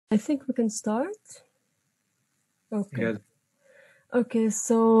I think we can start. Okay. Yeah. Okay,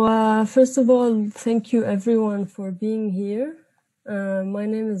 so first of all, thank you everyone for being here. My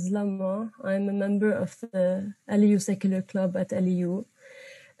name is Lama. I'm a member of the LAU Secular Club at LAU.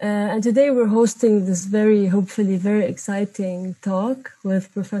 And today we're hosting this hopefully very exciting talk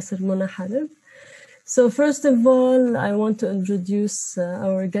with Professor Mona Harb. So first of all, I want to introduce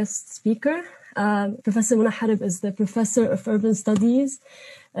our guest speaker. Professor Mona Harb is the Professor of Urban Studies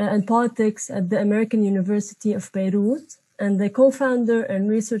and Politics at the American University of Beirut and the co-founder and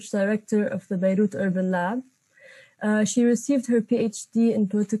research director of the Beirut Urban Lab. She received her PhD in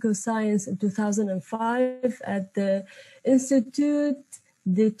political science in 2005 at the Institut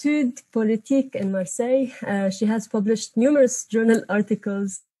d'études politiques in Marseille. She has published numerous journal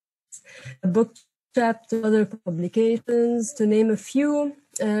articles, a book chapter, other publications, to name a few.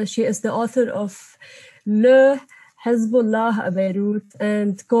 She is the author of LAU Hezbollah Beirut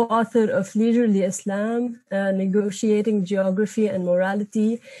and co-author of Leisurely Islam, Negotiating Geography and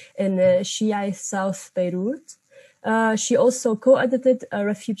Morality in Shia South Beirut. She also co-edited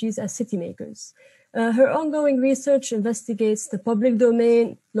Refugees as City Makers. Her ongoing research investigates the public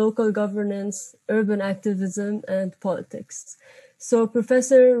domain, local governance, urban activism, and politics. So,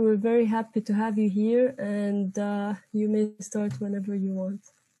 Professor, we're very happy to have you here, and you may start whenever you want.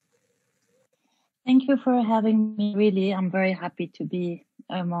 Thank you for having me. Really, I'm very happy to be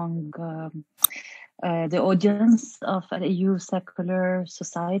among the audience of LAU Secular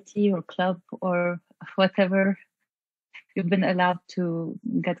Society or Club or whatever you've been allowed to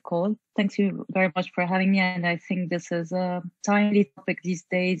get called. Thank you very much for having me. And I think this is a timely topic these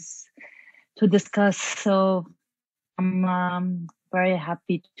days to discuss. So I'm very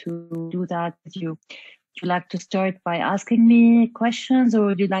happy to do that with you. Would you like to start by asking me questions, or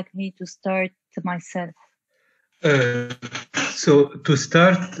would you like me to start myself? So to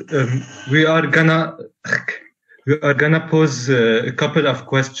start, we are gonna pose a couple of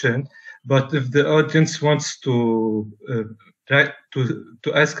questions. But if the audience wants to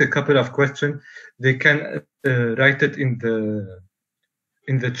ask a couple of questions, they can write it in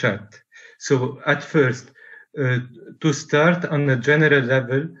the chat. So at first, to start on a general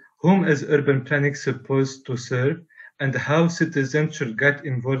level, whom is urban planning supposed to serve, and how citizens should get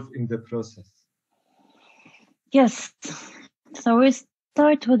involved in the process? Yes. So we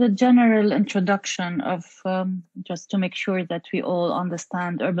start with a general introduction of just to make sure that we all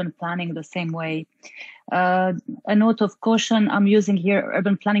understand urban planning the same way. A note of caution, I'm using here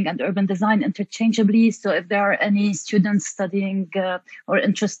urban planning and urban design interchangeably. So if there are any students studying or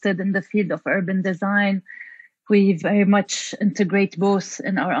interested in the field of urban design, we very much integrate both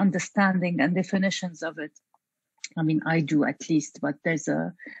in our understanding and definitions of it. I mean, I do at least, but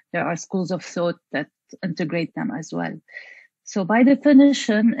there are schools of thought that integrate them as well. So by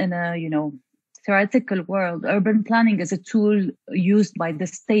definition, in a theoretical world, urban planning is a tool used by the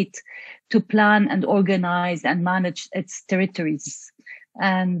state to plan and organize and manage its territories.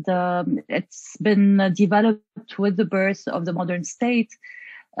 And it's been developed with the birth of the modern state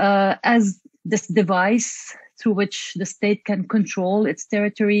as this device through which the state can control its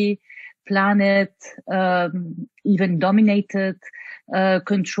territory, plan it, even dominate it,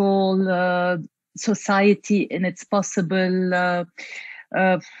 control society in its possible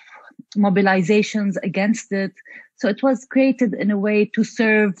mobilizations against it. So it was created in a way to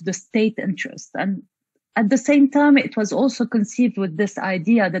serve the state interest. And at the same time, it was also conceived with this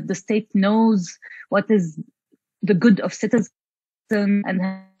idea that the state knows what is the good of citizens, and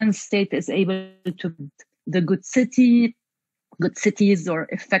hence state is able to build the good cities or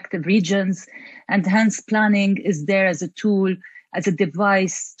effective regions. And hence planning is there as a tool, as a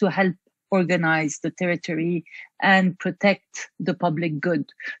device to help organize the territory and protect the public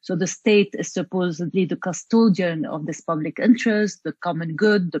good. So the state is supposedly the custodian of this public interest, the common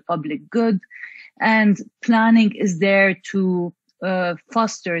good, the public good, and planning is there to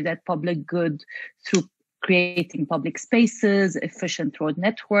foster that public good through creating public spaces, efficient road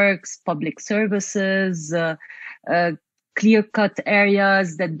networks, public services, clear-cut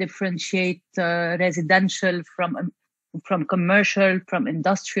areas that differentiate residential from commercial, from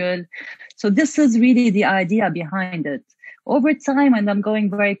industrial. So this is really the idea behind it. Over time, and I'm going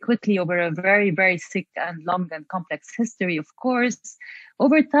very quickly over a very, very thick and long and complex history, of course,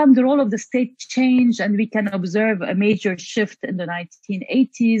 over time, the role of the state changed, and we can observe a major shift in the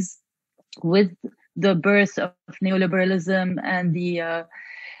 1980s with the birth of neoliberalism and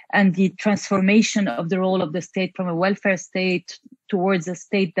the transformation of the role of the state from a welfare state towards a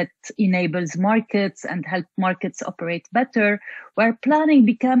state that enables markets and help markets operate better, where planning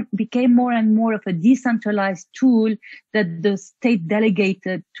became more and more of a decentralized tool that the state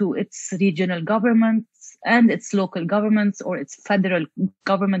delegated to its regional governments and its local governments or its federal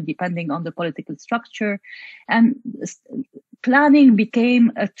government, depending on the political structure. And planning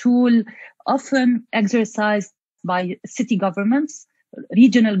became a tool often exercised by city governments,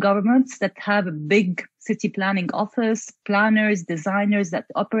 regional governments that have a big city planning office, planners, designers that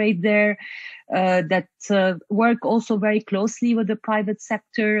operate there, that work also very closely with the private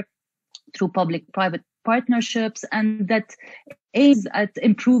sector through public-private partnerships, and that aims at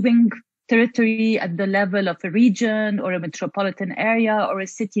improving territory at the level of a region or a metropolitan area or a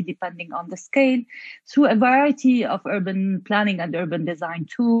city, depending on the scale, through a variety of urban planning and urban design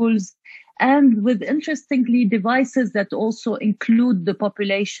tools, and with, interestingly, devices that also include the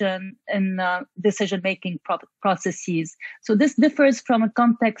population in decision-making processes. So this differs from a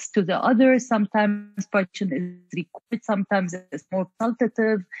context to the other. Sometimes participation is required, sometimes it's more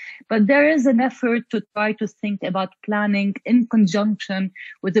consultative, but there is an effort to try to think about planning in conjunction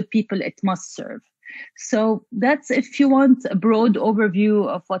with the people it must serve. So that's, if you want, a broad overview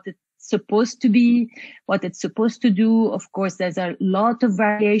of what it's supposed to be, what it's supposed to do. Of course, there's a lot of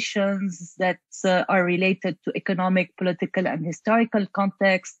variations that are related to economic, political, and historical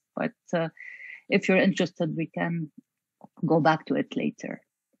context. But if you're interested, we can go back to it later.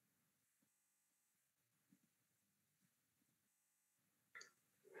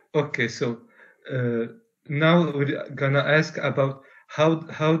 Okay, so now we're gonna ask about how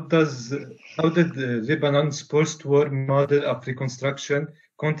did the Lebanon's post-war model of reconstruction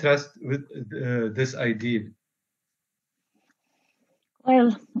contrast with this ideal?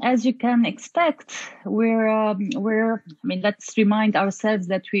 Well, as you can expect, let's remind ourselves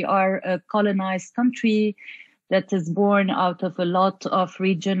that we are a colonized country that is born out of a lot of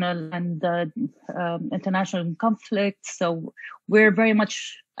regional and international conflicts. So we're very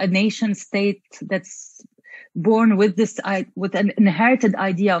much a nation state that's born with an inherited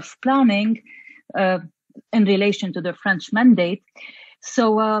idea of planning in relation to the French mandate.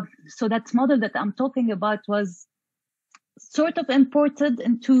 So that model that I'm talking about was sort of imported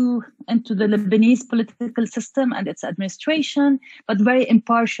into the Lebanese political system and its administration, but very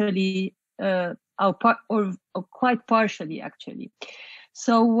impartially, or quite partially, actually.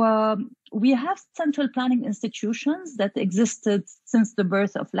 So we have central planning institutions that existed since the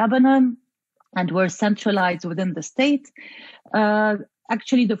birth of Lebanon and were centralized within the state.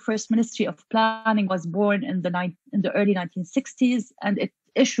 Actually, the first Ministry of Planning was born in the early 1960s, and it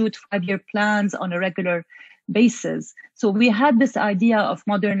issued 5-year plans on a regular basis. So we had this idea of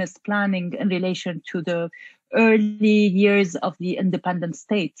modernist planning in relation to the early years of the independent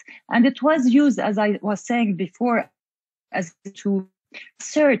state. And it was used, as I was saying before, as to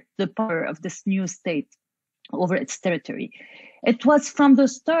assert the power of this new state over its territory. It was from the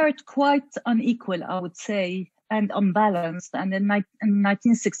start quite unequal, I would say, and unbalanced. And in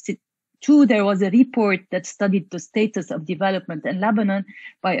 1962, there was a report that studied the status of development in Lebanon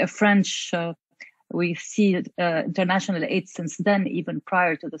by a French, we see international aid since then, even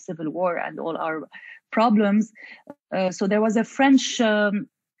prior to the civil war and all our problems. So there was a French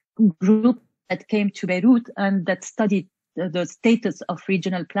group that came to Beirut and that studied the status of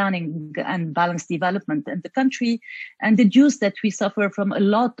regional planning and balanced development in the country, and deduced that we suffer from a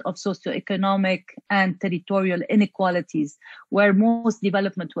lot of socioeconomic and territorial inequalities, where most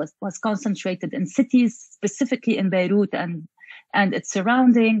development was concentrated in cities, specifically in Beirut and its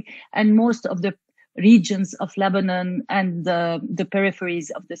surrounding, and most of the regions of Lebanon and the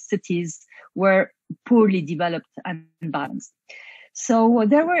peripheries of the cities were poorly developed and balanced. So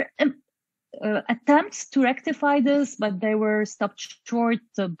there were attempts to rectify this, but they were stopped short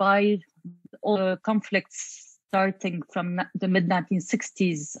by all the conflicts starting from the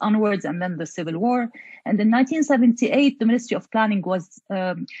mid-1960s onwards, and then the Civil War. And in 1978, the Ministry of Planning was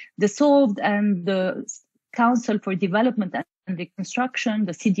dissolved, and the Council for Development and Reconstruction,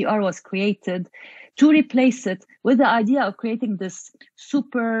 the CDR, was created to replace it with the idea of creating this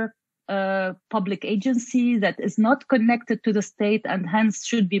super public agency that is not connected to the state and hence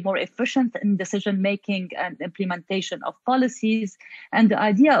should be more efficient in decision-making and implementation of policies. And the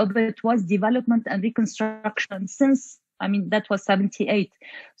idea of it was development and reconstruction since, that was 78.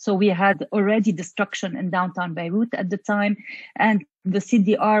 So we had already destruction in downtown Beirut at the time, and the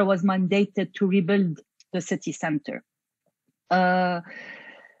CDR was mandated to rebuild the city center.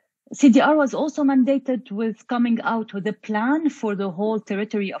 CDR was also mandated with coming out with a plan for the whole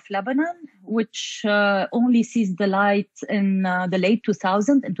territory of Lebanon, which only sees the light in the late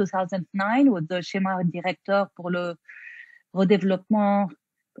 2000s, in 2009, with the Schéma Directeur pour redéveloppement,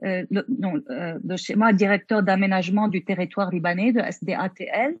 le schéma directeur d'aménagement du territoire libanais, de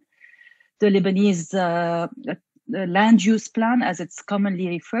SDATL, the Lebanese land use plan, as it's commonly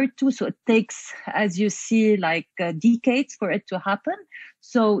referred to. So it takes, as you see, like decades for it to happen.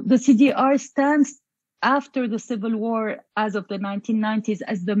 So the CDR stands after the civil war as of the 1990s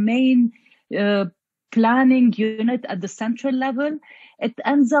as the main planning unit at the central level. It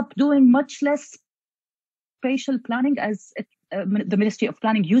ends up doing much less spatial planning as the Ministry of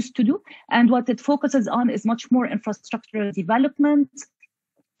Planning used to do. And what it focuses on is much more infrastructural development,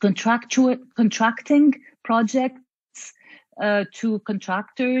 contracting projects to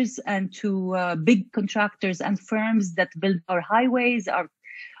contractors and to big contractors and firms that build our highways,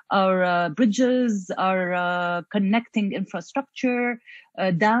 our bridges, our connecting infrastructure,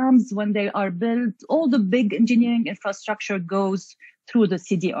 dams when they are built. All the big engineering infrastructure goes through the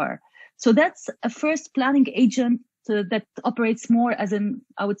CDR. So that's a first planning agent that operates more as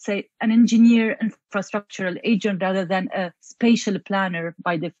I would say, an engineer infrastructural agent rather than a spatial planner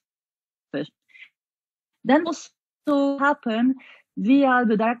by definition. Then also happen via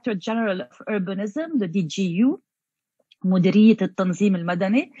the Director General of Urbanism, the DGU, مديرية التنظيم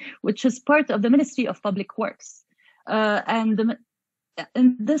المدني, which is part of the Ministry of Public Works.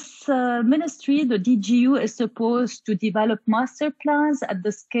 In this ministry, the DGU is supposed to develop master plans at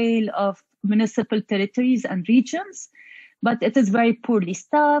the scale of municipal territories and regions, but it is very poorly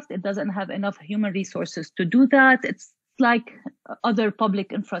staffed. It doesn't have enough human resources to do that. It's like other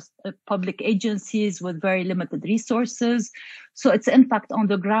public agencies with very limited resources. So its impact on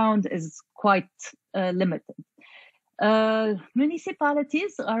the ground is quite limited.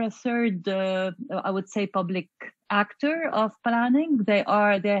 Municipalities are a third, I would say, public actor of planning. They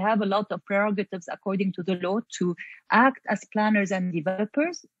have a lot of prerogatives according to the law to act as planners and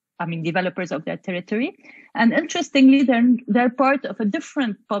developers. Developers of their territory. And interestingly, they're part of a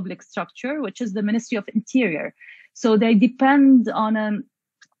different public structure, which is the Ministry of Interior. So they depend on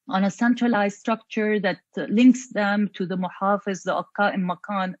a centralized structure that links them to the Muhafiz, the Qa'im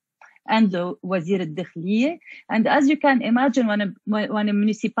Makan, and the Wazir al-Dakhliya. And as you can imagine, when a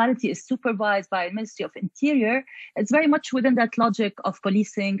municipality is supervised by a Ministry of Interior, it's very much within that logic of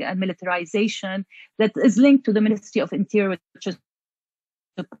policing and militarization that is linked to the Ministry of Interior, which is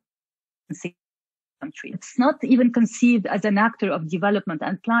the country. It's not even conceived as an actor of development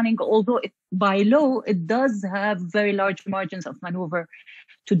and planning, although by law, it does have very large margins of maneuver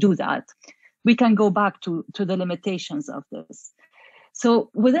to do that. We can go back to the limitations of this. So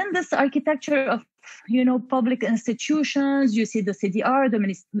within this architecture of, public institutions, you see the CDR,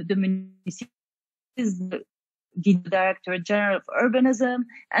 the Director General of Urbanism,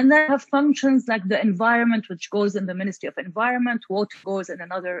 and then have functions like the environment, which goes in the Ministry of Environment, water goes in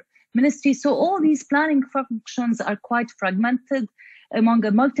another ministry. So all these planning functions are quite fragmented among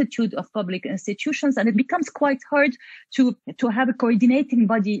a multitude of public institutions, and it becomes quite hard to have a coordinating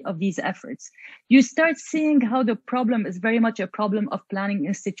body of these efforts. You start seeing how the problem is very much a problem of planning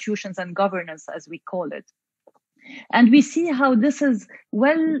institutions and governance, as we call it. And we see how this is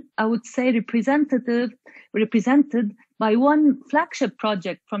I would say, represented by one flagship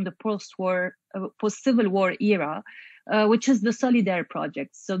project from the post-Civil War era, which is the Solidaire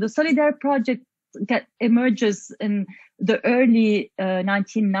project. So the Solidaire project emerges in the early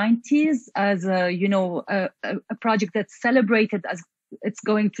 1990s as a project that's celebrated as it's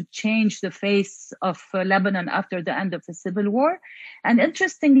going to change the face of Lebanon after the end of the civil war. And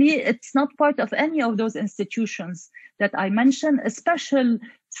interestingly, it's not part of any of those institutions that I mentioned. A special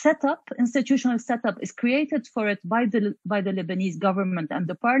institutional setup is created for it by the Lebanese government and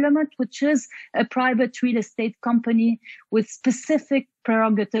the parliament, which is a private real estate company with specific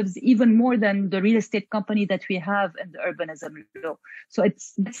prerogatives, even more than the real estate company that we have in the urbanism law. So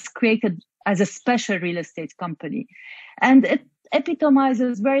it's created as a special real estate company. And it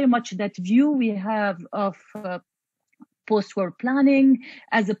epitomizes very much that view we have of post-war planning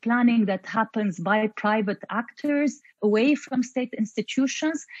as a planning that happens by private actors away from state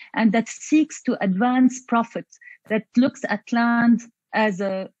institutions and that seeks to advance profit, that looks at land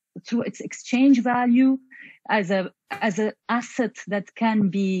through its exchange value, as an asset that can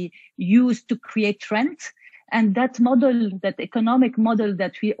be used to create rent. And that economic model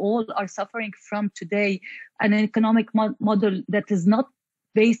that we all are suffering from today, an economic model that is not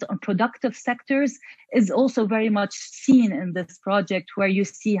based on productive sectors, is also very much seen in this project, where you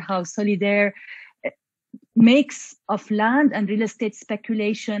see how Solidaire makes of land and real estate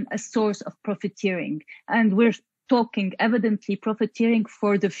speculation a source of profiteering. And we're talking evidently profiteering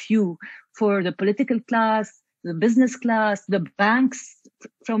for the few, for the political class, the business class, the banks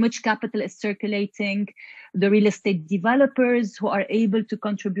from which capital is circulating, the real estate developers who are able to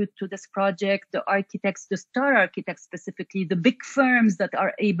contribute to this project, the architects, the star architects specifically, the big firms that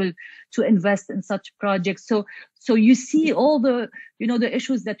are able to invest in such projects. So you see all the, the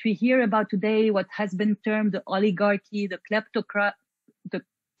issues that we hear about today, what has been termed the oligarchy, the kleptocrats.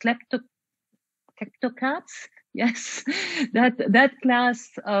 Yes, that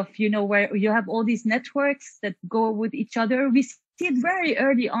class of, where you have all these networks that go with each other. We see it very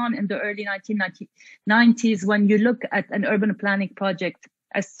early on in the early 1990s when you look at an urban planning project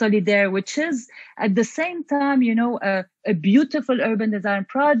as Solidaire, which is at the same time, a beautiful urban design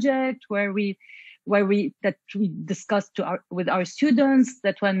project where we discussed with our students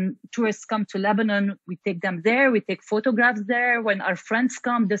that when tourists come to Lebanon, we take them there, we take photographs there. When our friends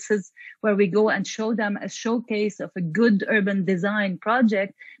come, this is where we go and show them a showcase of a good urban design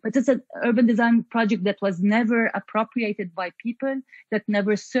project. But it's an urban design project that was never appropriated by people, that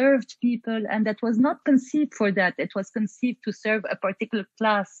never served people, and that was not conceived for that. It was conceived to serve a particular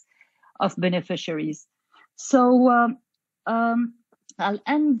class of beneficiaries. So I'll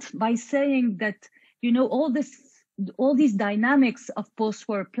end by saying that, all these dynamics of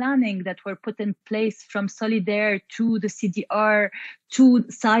post-war planning that were put in place from Solidaire to the CDR to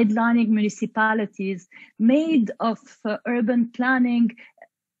sidelining municipalities made of urban planning,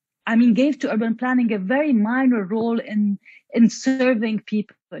 gave to urban planning a very minor role in serving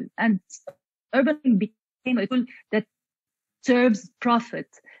people. And urban planning became a tool that serves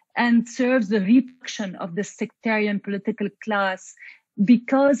profit and serves the reproduction of the sectarian political class,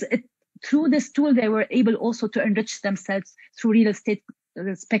 because through this tool, they were able also to enrich themselves through real estate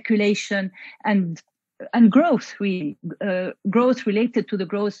speculation and growth, really, growth related to the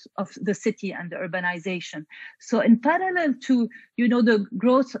growth of the city and the urbanization. So in parallel to, the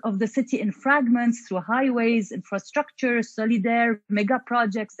growth of the city in fragments through highways, infrastructure, Solidaire, mega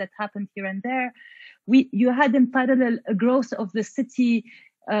projects that happened here and there, you had in parallel a growth of the city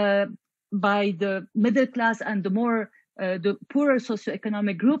by the middle class and the poorer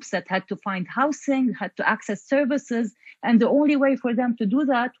socioeconomic groups that had to find housing, had to access services. And the only way for them to do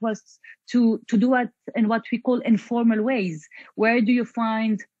that was to do it in what we call informal ways. Where do you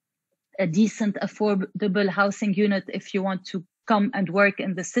find a decent, affordable housing unit if you want to come and work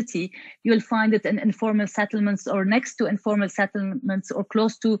in the city? You'll find it in informal settlements or next to informal settlements or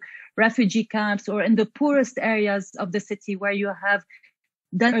close to refugee camps or in the poorest areas of the city where you have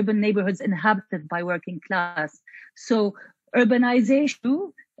dense urban neighborhoods inhabited by working class. So urbanization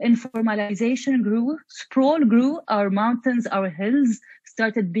grew, informalization grew, sprawl grew, our mountains, our hills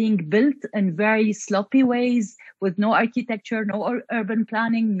started being built in very sloppy ways with no architecture, no urban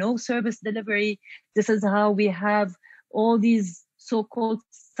planning, no service delivery. This is how we have all these so-called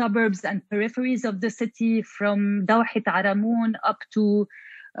suburbs and peripheries of the city from Dawhit Aramoun up to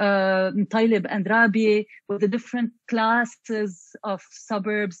Tailib and Rabi, with the different classes of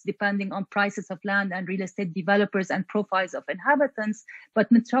suburbs depending on prices of land and real estate developers and profiles of inhabitants. But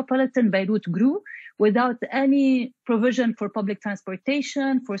metropolitan Beirut grew without any provision for public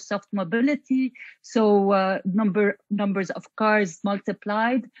transportation, for soft mobility. So numbers of cars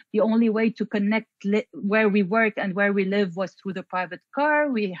multiplied. The only way to connect where we work and where we live was through the private car.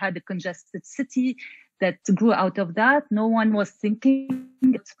 We had a congested city that grew out of that. No one was thinking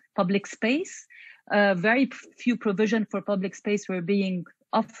public space. Very few provision for public space were being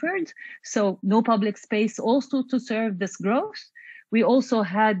offered. So no public space also to serve this growth. We also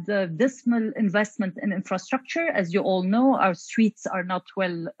had dismal investment in infrastructure. As you all know, our streets are not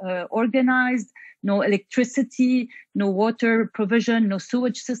well organized, no electricity, no water provision, no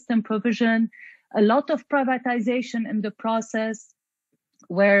sewage system provision, a lot of privatization in the process,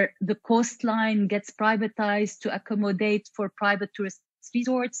 where the coastline gets privatized to accommodate for private tourist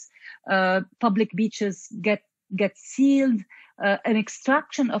resorts, public beaches get sealed, an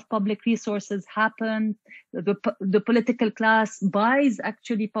extraction of public resources happen. The political class buys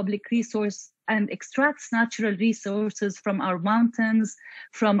actually public resource and extracts natural resources from our mountains,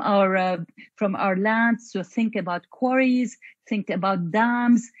 from our lands. So think about quarries, think about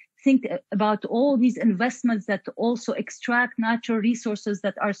dams, think about all these investments that also extract natural resources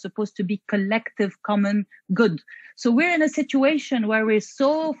that are supposed to be collective common good. So we're in a situation where we're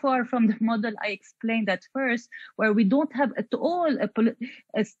so far from the model I explained at first, where we don't have at all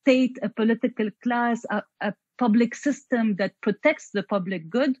a state, a political class, a public system that protects the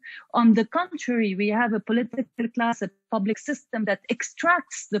public good. On the contrary, we have a political class, a public system that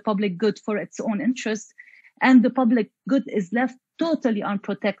extracts the public good for its own interest, and the public good is left totally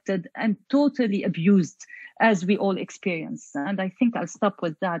unprotected and totally abused, as we all experience. And I think I'll stop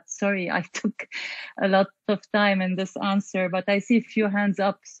with that. Sorry, I took a lot of time in this answer, but I see a few hands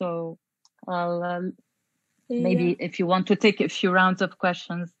up, so I'll maybe if you want to take a few rounds of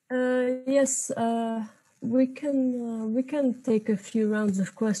questions. Yes, we can take a few rounds of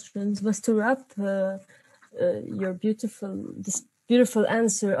questions, but to wrap your this beautiful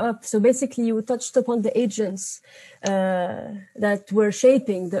answer up. So basically, you touched upon the agents that were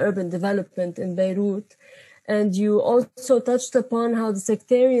shaping the urban development in Beirut. And you also touched upon how the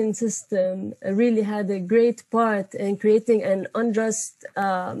sectarian system really had a great part in creating an unjust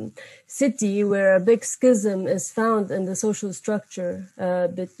city where a big schism is found in the social structure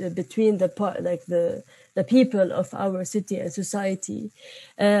between the people of our city and society.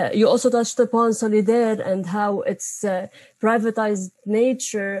 You also touched upon Solidaire and how its privatized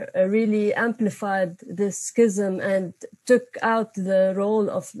nature really amplified this schism and took out the role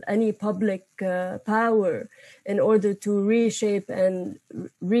of any public power in order to reshape and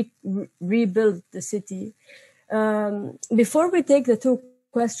rebuild the city. Before we take the two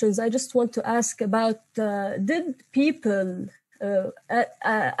questions, I just want to ask about, did people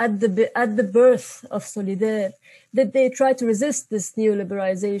at the birth of Solidaire, did they try to resist this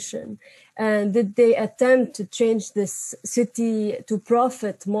neoliberalization? And did they attempt to change this city to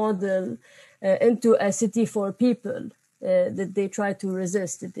profit model into a city for people? Did they try to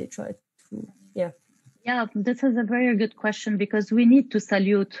resist? Did they try to, yeah. Yeah, this is a very good question, because we need to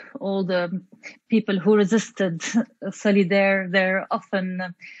salute all the people who resisted Solidaire. They're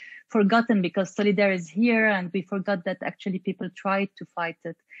often forgotten because Solidaire is here, and we forgot that actually people tried to fight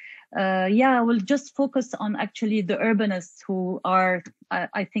it. Yeah, we'll just focus on actually the urbanists who are,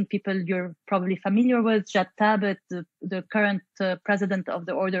 I think people you're probably familiar with. Jad Thabit, the current president of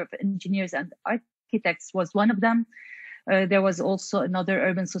the Order of Engineers and Architects, was one of them. There was also another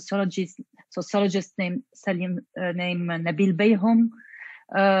urban sociologist named Nabil Bayhoum.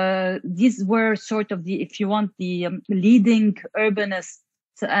 These were sort of the, if you want, the leading urbanists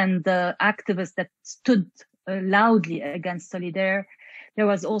and activists that stood loudly against Solidaire. There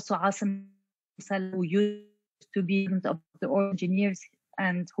was also Asim Saleh, who used to be of the engineers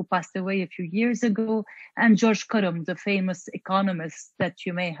and who passed away a few years ago, and George Karam, the famous economist that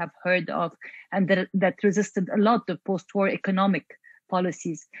you may have heard of, and that resisted a lot of post-war economic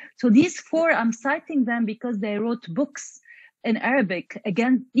policies. So these four, I'm citing them because they wrote books in Arabic,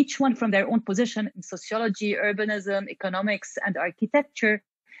 again, each one from their own position in sociology, urbanism, economics, and architecture,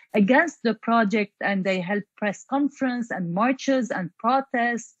 against the project, and they held press conference and marches and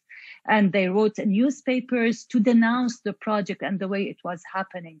protests, and they wrote newspapers to denounce the project and the way it was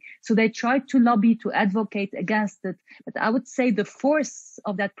happening. So they tried to lobby, to advocate against it. But I would say the force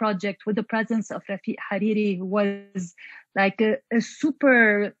of that project, with the presence of Rafiq Hariri, who was like a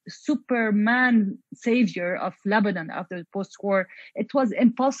superman savior of Lebanon after the post-war, it was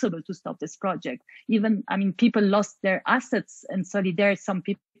impossible to stop this project. Even, I mean, people lost their assets in Solidaire. Some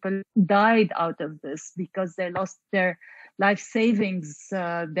people died out of this because they lost their life savings,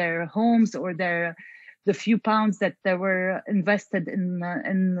 their homes, or the few pounds that they were invested in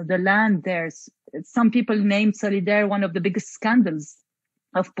the land there. Some people named Solidaire one of the biggest scandals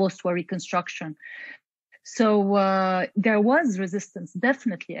of post-war reconstruction. So there was resistance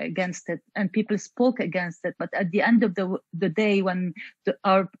definitely against it, and people spoke against it. But at the end of the day, when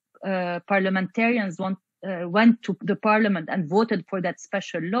our parliamentarians went to the parliament and voted for that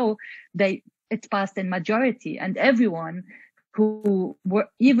special law, it passed in majority, and everyone who were,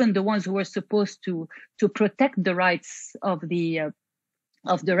 even the ones who were supposed to protect the rights of the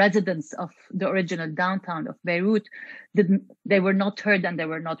residents of the original downtown of Beirut, they were not heard and they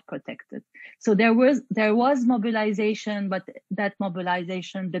were not protected. So there was mobilization, but that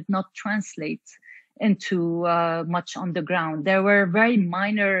mobilization did not translate into much on the ground. There were very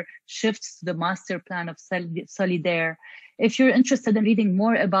minor shifts to the master plan of Solidaire. If you're interested in reading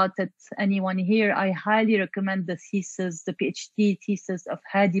more about it, anyone here, I highly recommend the PhD thesis of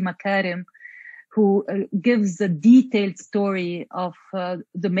Hadi Makarim, who gives a detailed story of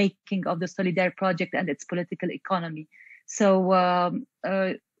the making of the Solidaire project and its political economy. So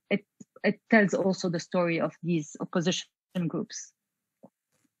it tells also the story of these opposition groups.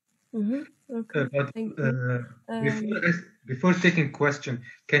 Mm-hmm. Okay. Thank you. Before taking question,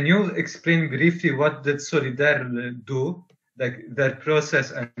 can you explain briefly what did Solidaire do, like their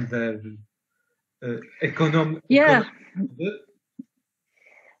process and their economic? Yeah.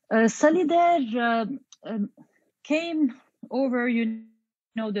 Solidaire came over,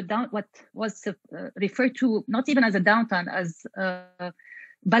 what was referred to not even as a downtown, as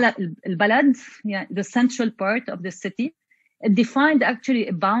Balad, the central part of the city. It defined actually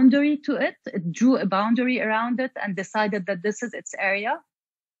a boundary to it. It drew a boundary around it and decided that this is its area.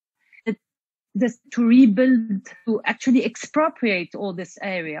 This to rebuild, to actually expropriate all this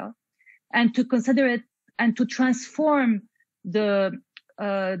area, and to consider it and to transform the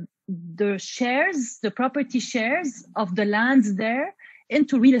shares, the property shares of the lands there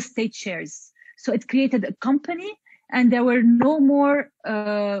into real estate shares. So it created a company, and there were no more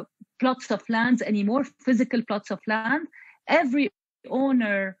plots of lands anymore, physical plots of land. Every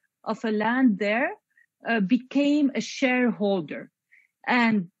owner of a land there became a shareholder.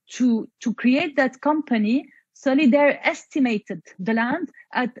 And to create that company, Solidaire estimated the land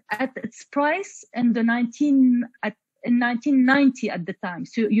at its price in the 1990 at the time.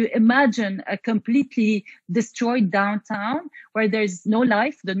 So you imagine a completely destroyed downtown where there's no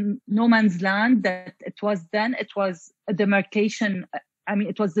life, the no man's land that it was then. It was a demarcation. I mean,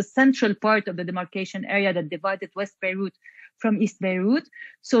 it was the central part of the demarcation area that divided West Beirut from East Beirut.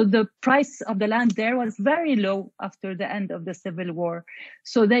 So the price of the land there was very low after the end of the civil war.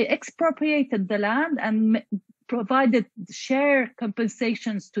 So they expropriated the land and provided share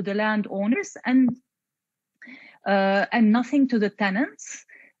compensations to the landowners and nothing to the tenants.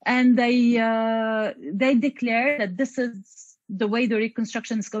 And they declared that this is the way the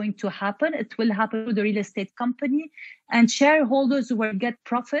reconstruction is going to happen. It will happen to the real estate company, and shareholders will get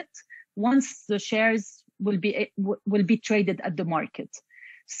profit once the shares will be traded at the market.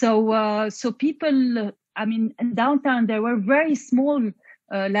 So people, I mean, in downtown there were very small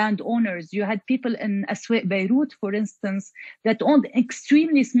landowners. You had people in Aswaq Beirut, for instance, that owned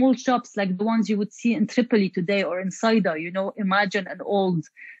extremely small shops like the ones you would see in Tripoli today or in Saida. You know, imagine an old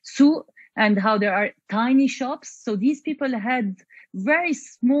souk and how there are tiny shops. So these people had very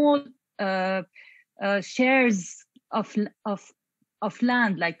small shares of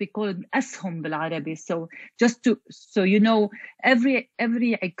land, like we call it ashum bil Arabi. So you know, every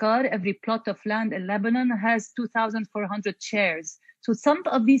ikar, every plot of land in Lebanon has 2,400 shares. So some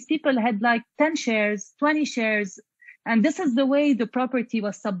of these people had like 10 shares, 20 shares, and this is the way the property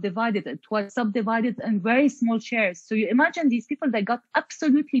was subdivided. It was subdivided in very small shares. So you imagine these people, they got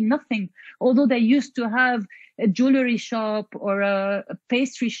absolutely nothing, although they used to have a jewelry shop or a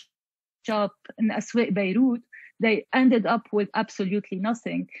pastry shop in Aswaq Beirut. They ended up with absolutely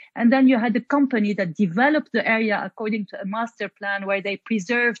nothing. And then you had a company that developed the area according to a master plan where they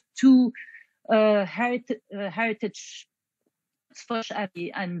preserved two heritage Foch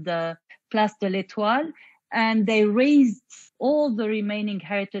Abbey and Place de l'Étoile, and they raised all the remaining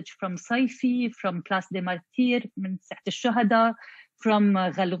heritage from Saifi, from Place des Martyrs, من ساحة الشهداء, from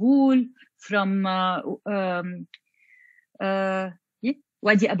Ghalghoul, from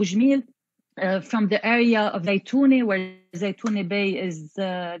Wadi Abu Jamil, from the area of Zaytouni, where Zaytouni Bay is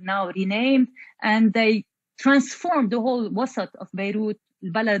now renamed, and they transformed the whole Wasat of Beirut,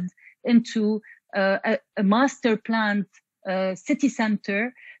 Balad, into a master planned city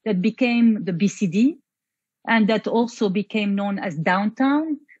center that became the BCD, and that also became known as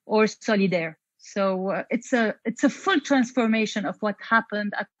downtown or Solidaire. So it's a full transformation of what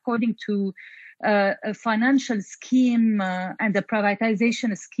happened according to a financial scheme and a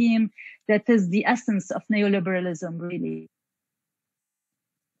privatization scheme that is the essence of neoliberalism, really.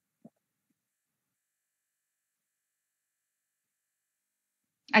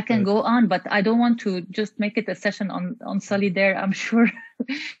 I can go on, but I don't want to just make it a session on Solidaire, I'm sure.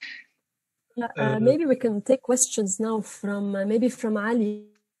 Maybe we can take questions now from maybe from Ali.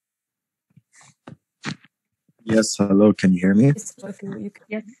 Yes, hello, can you hear me?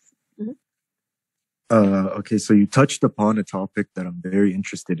 Yes. Mm-hmm. Okay, so you touched upon a topic that I'm very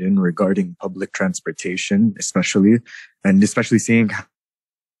interested in regarding public transportation, especially seeing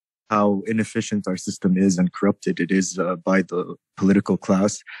how inefficient our system is and corrupted it is by the political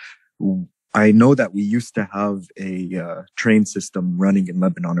class. I know that we used to have a train system running in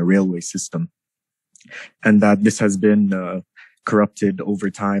Lebanon, a railway system, and that this has been corrupted over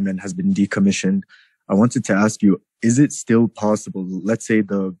time and has been decommissioned. I wanted to ask you, is it still possible, let's say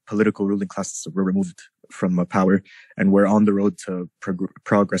the political ruling classes were removed from power and we're on the road to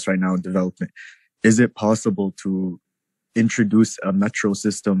progress right now in development, is it possible to introduce a metro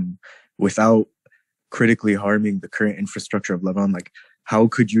system without critically harming the current infrastructure of Lebanon? Like, how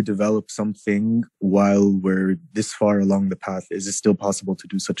could you develop something while we're this far along the path? Is it still possible to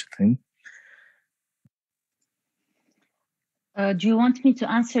do such a thing? Do you want me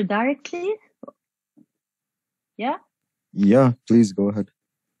to answer directly? Yeah? Yeah, please go ahead.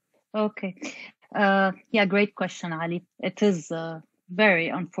 Okay. Yeah, great question, Ali. It is very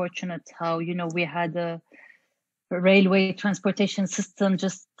unfortunate how, you know, we had a railway transportation system.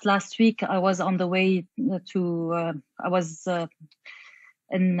 Just last week, I was on the way to, I was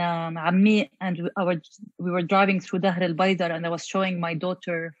in Ammi, and we were driving through Dahr al-Baydar, and I was showing my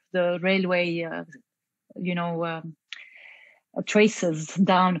daughter the railway, traces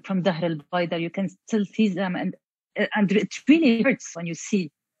down from Dahr al-Baydar. You can still see them, and it really hurts when you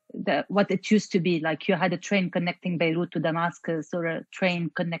see what it used to be. Like you had a train connecting Beirut to Damascus, or a train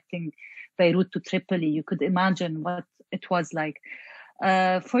connecting Beirut to Tripoli. You could imagine what it was like.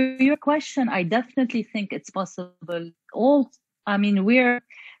 For your question, I definitely think it's possible.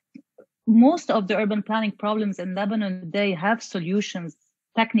 Most of the urban planning problems in Lebanon today have solutions,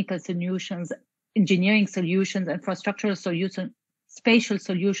 technical solutions, engineering solutions, infrastructural solutions, spatial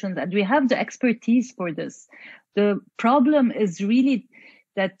solutions, and we have the expertise for this. The problem is really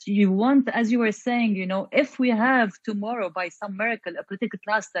that you want, as you were saying, if we have tomorrow, by some miracle, a political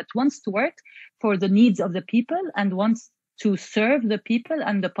class that wants to work for the needs of the people and wants to serve the people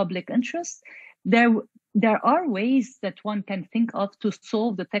and the public interest, there are ways that one can think of to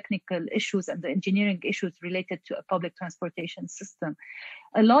solve the technical issues and the engineering issues related to a public transportation system.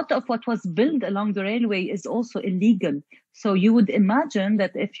 A lot of what was built along the railway is also illegal. So you would imagine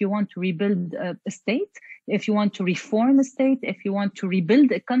that if you want to rebuild a state, if you want to reform a state, if you want to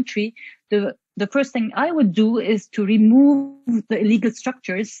rebuild a country, the first thing I would do is to remove the illegal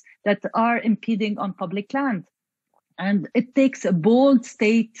structures that are impeding on public land. And it takes a bold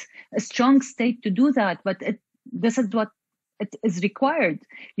state, a strong state to do that. But this is what it is required.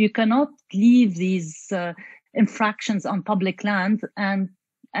 You cannot leave these infractions on public land and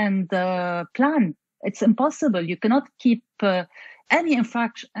plan. It's impossible. You cannot keep any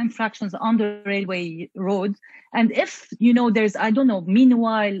infractions on the railway road. And if, there's,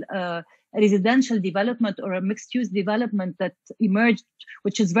 meanwhile, a residential development or a mixed-use development that emerged,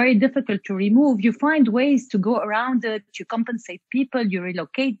 which is very difficult to remove, you find ways to go around it. You compensate people, you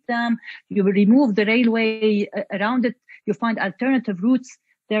relocate them, you remove the railway around it, you find alternative routes.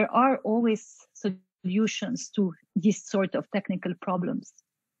 There are always solutions to these sort of technical problems.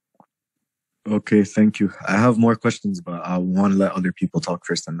 Okay, thank you. I have more questions, but I want to let other people talk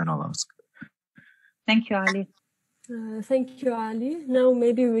first and then I'll ask. Thank you, Ali. Thank you, Ali. Now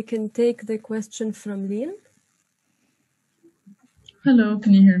maybe we can take the question from Lean. Hello,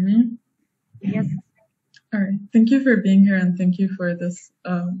 can you hear me? Yes. All right. Thank you for being here and thank you for this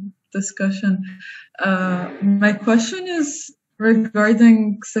discussion. My question is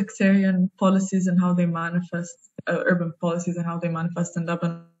regarding sectarian policies and how they manifest, urban policies and how they manifest in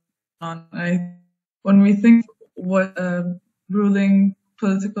Lebanon. When we think what ruling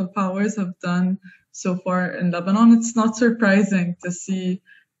political powers have done so far in Lebanon, it's not surprising to see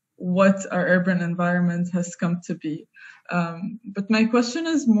what our urban environment has come to be. But my question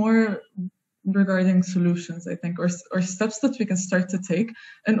is more regarding solutions, I think, or steps that we can start to take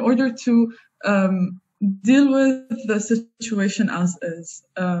in order to deal with the situation as is.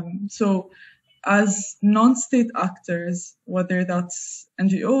 So as non-state actors, whether that's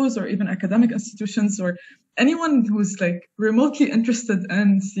NGOs or even academic institutions or anyone who's like remotely interested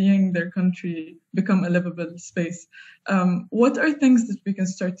in seeing their country become a livable space, what are things that we can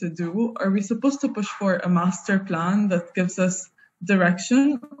start to do? Are we supposed to push for a master plan that gives us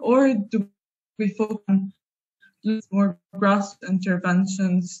direction, or do we focus on more grassroots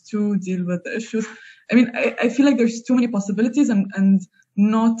interventions to deal with the issues? I mean, I feel like there's too many possibilities and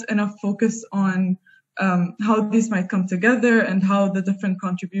not enough focus on how these might come together and how the different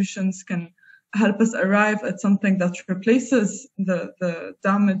contributions can help us arrive at something that replaces the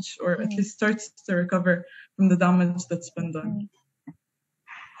damage, or at least starts to recover from the damage that's been done.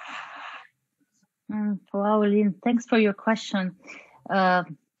 Wow, Lynn, thanks for your question.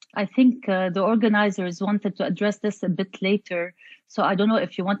 I think the organizers wanted to address this a bit later, so I don't know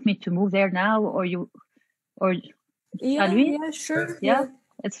if you want me to move there now, or shall we? Yeah, sure. Yeah,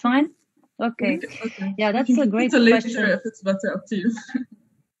 it's fine. Okay. Yeah, that's a great question. Later, if it's better, up to you.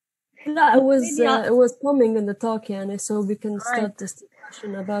 No, it was coming in the talk, Yana, so we can start this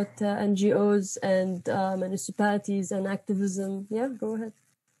discussion about NGOs and municipalities and activism. Yeah, go ahead.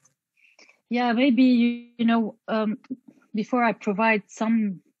 Yeah, maybe, before I provide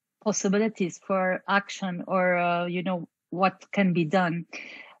some possibilities for action or, what can be done,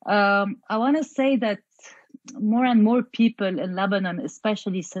 I want to say that more and more people in Lebanon,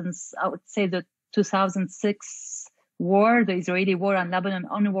 especially since I would say the 2006 war, the Israeli war on Lebanon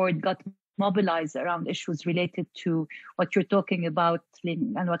onward, got mobilized around issues related to what you're talking about,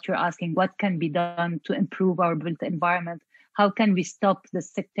 Lynn, and what you're asking, what can be done to improve our built environment, How can we stop the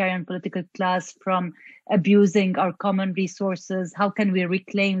sectarian political class from abusing our common resources? How can we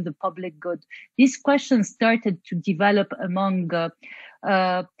reclaim the public good? These questions started to develop among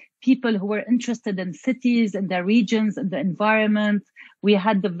people who were interested in cities and their regions and the environment. We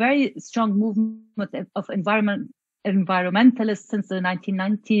had the very strong movement of environmentalists since the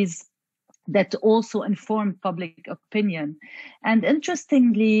 1990s that also informed public opinion. And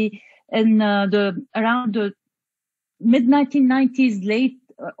interestingly, in around the mid-1990s, late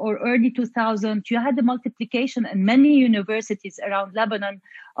or early 2000, you had the multiplication in many universities around Lebanon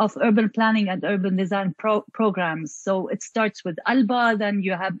of urban planning and urban design programs. So it starts with ALBA, then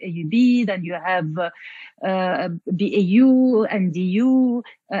you have AUB, then you have BAU, NDU,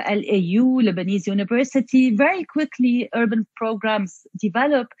 LAU, Lebanese University. Very quickly, urban programs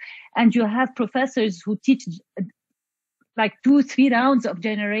develop, and you have professors who teach like 2-3 rounds of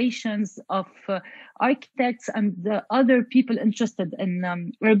generations of architects and the other people interested in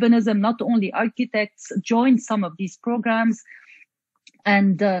urbanism, not only architects, join some of these programs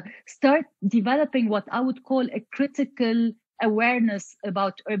and start developing what I would call a critical awareness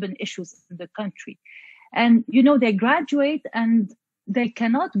about urban issues in the country. And, you know, they graduate and they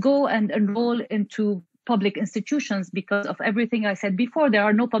cannot go and enroll into public institutions because of everything I said before. There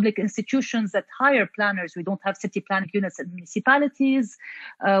are no public institutions that hire planners. We don't have city planning units in municipalities.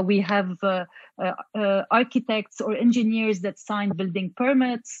 We have architects or engineers that sign building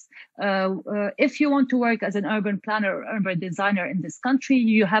permits. If you want to work as an urban planner or urban designer in this country,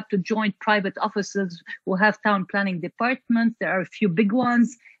 you have to join private offices who have town planning departments. There are a few big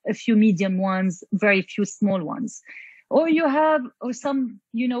ones, a few medium ones, very few small ones. Or you have, or some,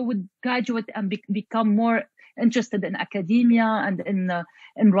 you know, would graduate and become more interested in academia and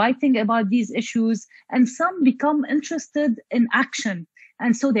in writing about these issues. And some become interested in action.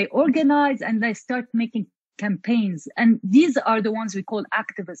 And so they organize and they start making campaigns. And these are the ones we call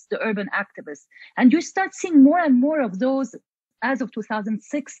activists, the urban activists. And you start seeing more and more of those as of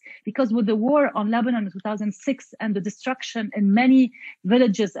 2006, because with the war on Lebanon in 2006 and the destruction in many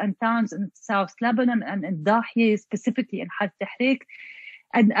villages and towns in South Lebanon and in Dahieh, specifically in Had Tahrik,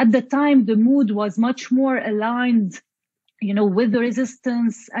 and at the time the mood was much more aligned, you know, with the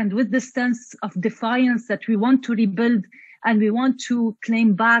resistance and with the sense of defiance that we want to rebuild and we want to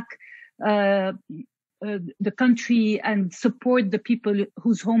claim back the country and support the people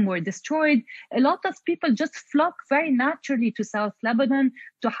whose home were destroyed. A lot of people just flock very naturally to South Lebanon,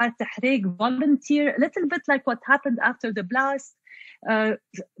 to Had Tahrik, volunteer, a little bit like what happened after the blast,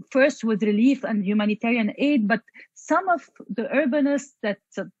 first with relief and humanitarian aid, but some of the urbanists that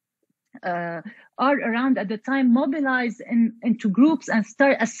are around at the time mobilize into groups and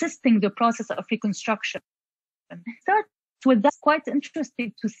start assisting the process of reconstruction. Start with that's quite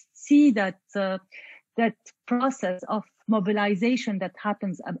interesting to see that that process of mobilization that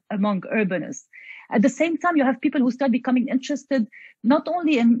happens among urbanists. At the same time, you have people who start becoming interested not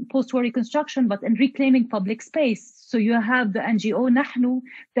only in post-war reconstruction, but in reclaiming public space. So you have the NGO Nahnu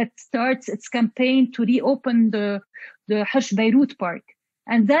that starts its campaign to reopen the Hirsh Beirut Park.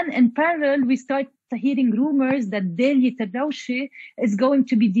 And then in parallel, we start hearing rumors that dilapidated is going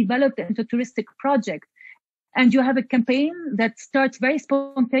to be developed into a touristic project. And you have a campaign that starts very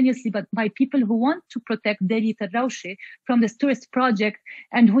spontaneously, but by people who want to protect dilapidated from this tourist project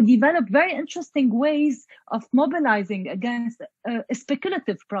and who develop very interesting ways of mobilizing against a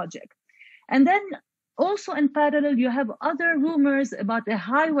speculative project. And then also in parallel, you have other rumors about a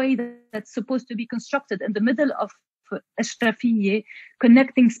highway that's supposed to be constructed in the middle of Ashrafiyeh,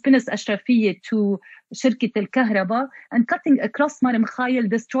 connecting Spinis Ashrafiyeh to Shirkit al-Kahraba and cutting across Mar Mikhail,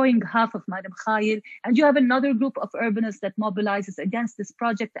 destroying half of Mar Mikhail. And you have another group of urbanists that mobilizes against this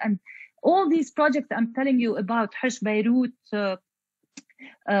project. And all these projects I'm telling you about, Hirsh Beirut,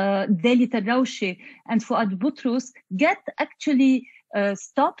 dilapidated and Fuad Butros, get actually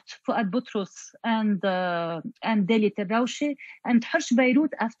stopped. Fuad Butros and dilapidated and Hirsh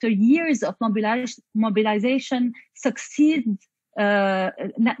Beirut, after years of mobilization,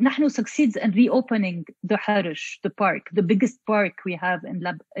 Nahnu succeeds in reopening the Hirsh, the park, the biggest park we have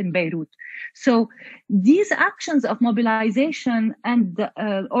in Beirut. So these actions of mobilization and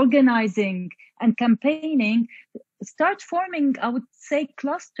organizing and campaigning start forming, I would say,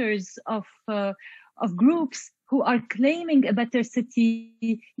 clusters of groups who are claiming a better city.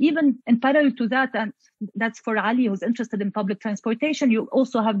 Even in parallel to that, and that's for Ali, who's interested in public transportation, you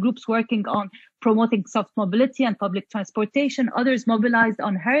also have groups working on promoting soft mobility and public transportation, others mobilized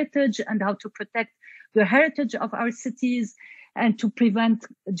on heritage and how to protect the heritage of our cities and to prevent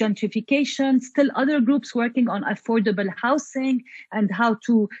gentrification. Still other groups working on affordable housing and how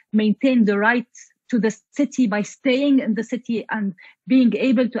to maintain the right to the city by staying in the city and being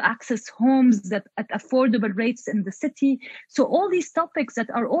able to access homes that at affordable rates in the city. So all these topics that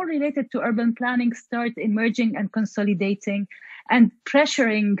are all related to urban planning start emerging and consolidating and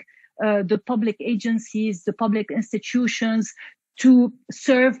pressuring the public agencies, the public institutions to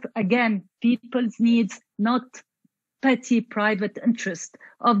serve, again, people's needs, not petty private interest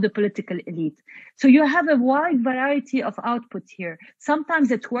of the political elite. So you have a wide variety of output here.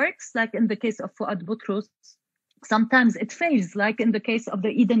 Sometimes it works, like in the case of Fuad Boutros. Sometimes it fails, like in the case of the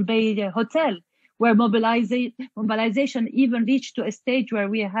Eden Bay Hotel, where mobilization even reached to a stage where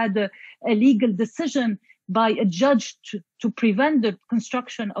we had a legal decision by a judge to prevent the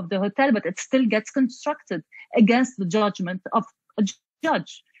construction of the hotel, but it still gets constructed against the judgment of a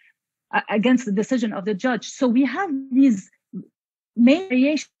judge, against the decision of the judge. So we have these main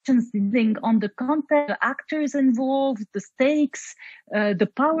variations depending on the content, the actors involved, the stakes, the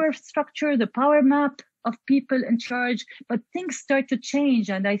power structure, the power map of people in charge, but things start to change.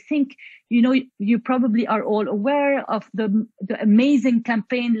 And I think, you probably are all aware of the amazing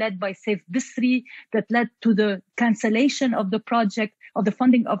campaign led by Saif Bisri that led to the cancellation of the project, of the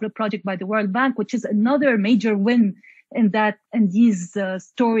funding of the project by the World Bank, which is another major win in these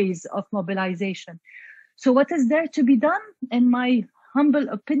stories of mobilization. So what is there to be done, in my humble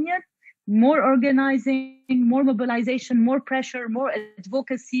opinion? More organizing, more mobilization, more pressure, more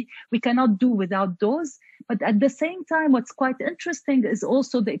advocacy. We cannot do without those. But at the same time, what's quite interesting is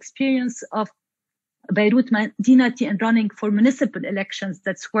also the experience of Beirut Madinati and running for municipal elections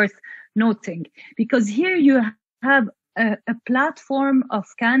that's worth noting. Because here you have a platform of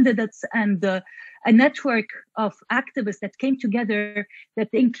candidates and a network of activists that came together that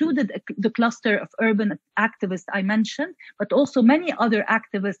included the cluster of urban activists I mentioned, but also many other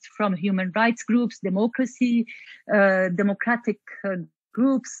activists from human rights groups, democracy, democratic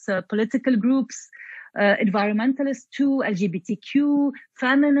groups, political groups, environmentalists too, LGBTQ,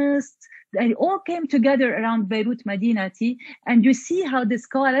 feminists. They all came together around Beirut Madinati, and you see how this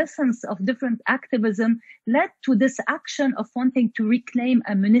coalescence of different activism led to this action of wanting to reclaim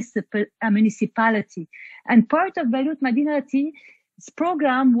a municipality. And part of Beirut Madinati's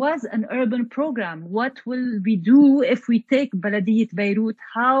program was an urban program. What will we do if we take Baladiyat Beirut?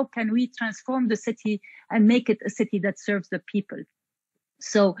 How can we transform the city and make it a city that serves the people?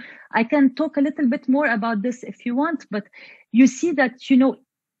 So I can talk a little bit more about this if you want, but you see that,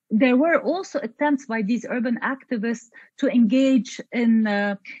 there were also attempts by these urban activists to engage in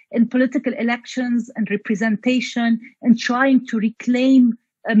political elections and representation and trying to reclaim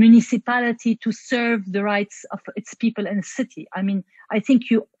a municipality to serve the rights of its people in the city. I mean, I think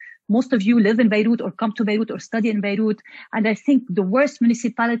most of you live in Beirut or come to Beirut or study in Beirut. And I think the worst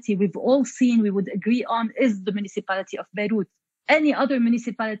municipality we've all seen, we would agree on, is the municipality of Beirut. Any other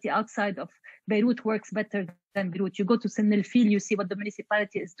municipality outside of Beirut works better than Beirut. You go to Sin el-Fil, you see what the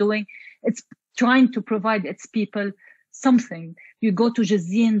municipality is doing. It's trying to provide its people something. You go to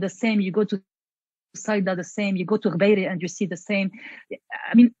Jazin, the same. You go to Saida, the same. You go to Gbeiri and you see the same.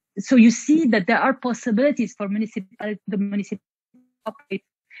 I mean, so you see that there are possibilities for the municipality to operate.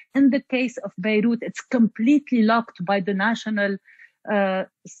 In the case of Beirut, it's completely locked by the national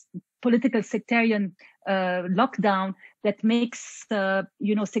political sectarian lockdown that makes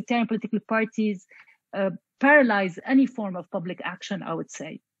sectarian political parties paralyze any form of public action, I would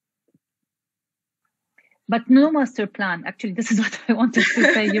say. But no master plan. Actually, this is what I wanted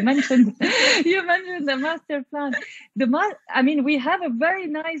to say. You mentioned the master plan. We have a very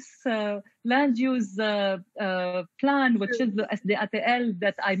nice land use plan, which is the ATL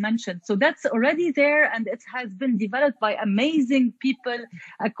that I mentioned. So that's already there, and it has been developed by amazing people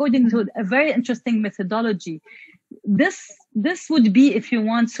according to a very interesting methodology. This would be, if you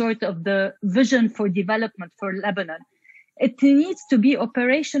want, sort of the vision for development for Lebanon. It needs to be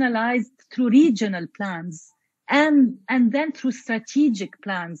operationalized through regional plans and then through strategic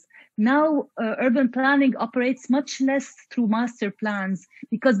plans. Now, urban planning operates much less through master plans,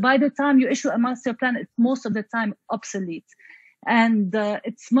 because by the time you issue a master plan, it's most of the time obsolete. And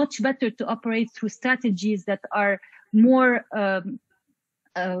it's much better to operate through strategies that are more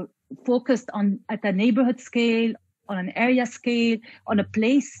focused at a neighborhood scale, on an area scale, on a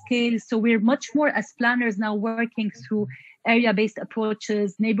place scale. So we're much more, as planners, now working through area-based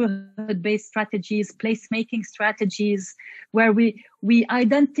approaches, neighborhood-based strategies, place-making strategies, where we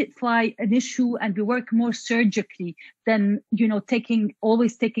identify an issue and we work more surgically than,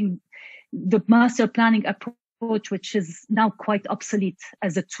 always taking the master planning approach, which is now quite obsolete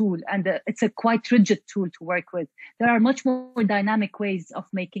as a tool, and it's a quite rigid tool to work with. There are much more dynamic ways of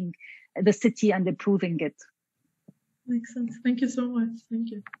making the city and improving it. Makes sense. Thank you so much.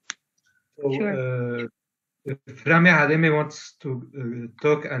 Thank you. So, Sure. if Rami Halimi wants to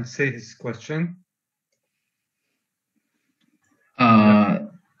talk and say his question.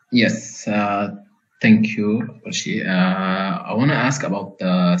 Yes, thank you, Rashi. I want to ask about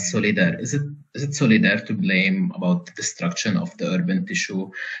Solidar. Is it Solidar to blame about the destruction of the urban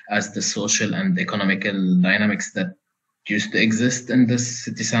tissue as the social and economical dynamics that used to exist in this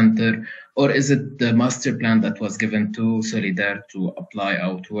city center, or is it the master plan that was given to Solidar to apply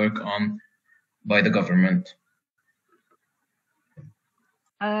out work on by the government?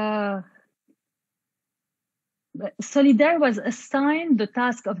 Solidar was assigned the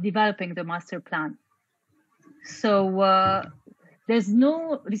task of developing the master plan. So there's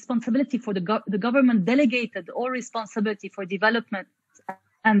no responsibility for the government delegated all responsibility for development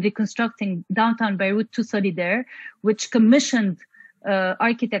and reconstructing downtown Beirut to Solidar, which commissioned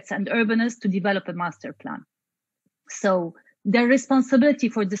architects and urbanists to develop a master plan. So their responsibility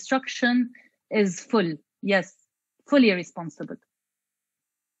for destruction is full, yes, fully responsible.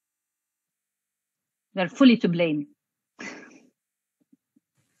 They're fully to blame.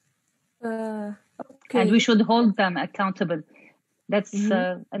 Okay. And we should hold them accountable. That's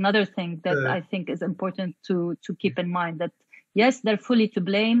another thing that I think is important to keep in mind, that yes, they're fully to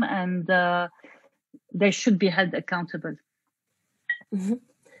blame and they should be held accountable.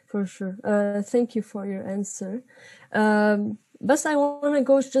 For sure. Thank you for your answer. But I want to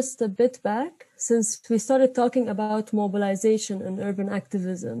go just a bit back. Since we started talking about mobilization and urban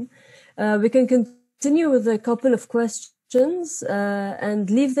activism, we can continue with a couple of questions and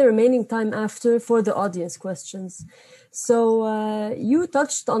leave the remaining time after for the audience questions. So you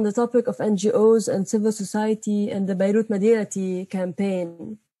touched on the topic of NGOs and civil society and the Beirut Madinati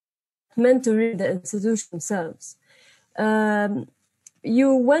campaign meant to read the institutions themselves.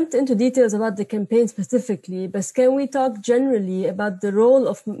 You went into details about the campaign specifically, but can we talk generally about the role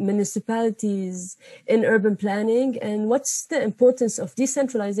of municipalities in urban planning and what's the importance of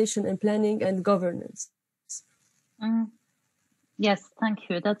decentralization in planning and governance? Yes, thank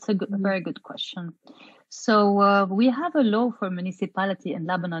you. That's a very good question. So we have a law for municipality in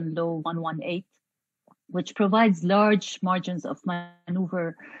Lebanon, Law 118, which provides large margins of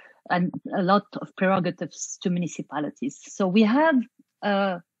maneuver and a lot of prerogatives to municipalities. So we have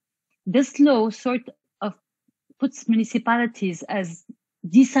this law sort of puts municipalities as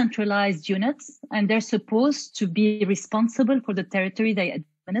decentralized units, and they're supposed to be responsible for the territory they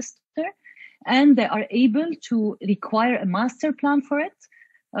administer, and they are able to require a master plan for it.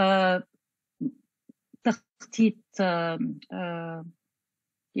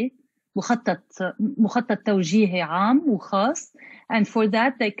 مخطط توجيهي عام وخاص, and for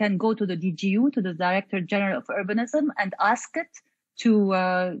that they can go to the DGU, to the Director General of Urbanism, and ask it to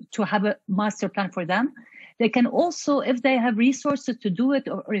have a master plan for them. They can also, if they have resources to do it,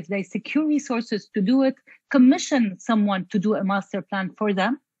 or if they secure resources to do it, commission someone to do a master plan for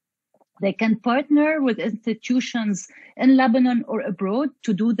them. They can partner with institutions in Lebanon or abroad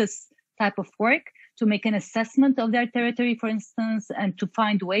to do this type of work, to make an assessment of their territory, for instance, and to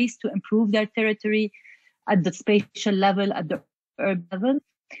find ways to improve their territory at the spatial level, at the urban level.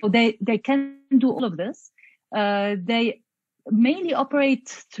 So they can do all of this. They mainly operate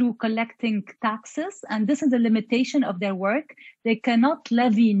through collecting taxes, and this is a limitation of their work. They cannot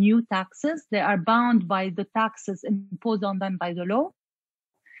levy new taxes. They are bound by the taxes imposed on them by the law.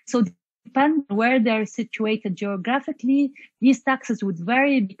 So depending on where they're situated geographically, these taxes would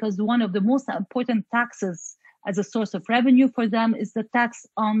vary, because one of the most important taxes as a source of revenue for them is the tax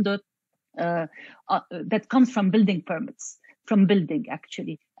on the that comes from building permits, from building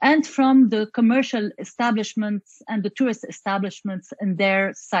actually, and from the commercial establishments and the tourist establishments in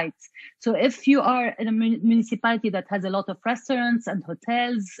their sites. So if you are in a municipality that has a lot of restaurants and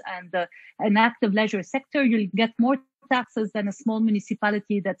hotels and an active leisure sector, you'll get more taxes than a small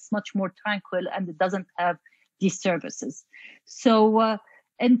municipality that's much more tranquil and it doesn't have these services. So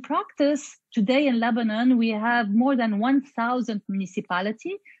in practice, today in Lebanon, we have more than 1,000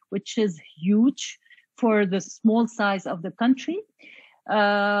 municipalities, which is huge for the small size of the country.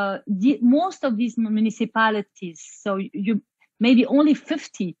 Most of these municipalities, so maybe only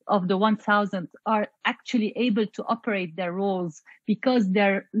 50 of the 1,000 are actually able to operate their roles because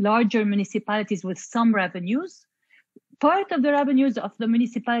they're larger municipalities with some revenues. Part of the revenues of the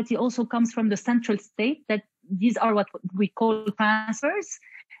municipality also comes from the central state, that these are what we call transfers.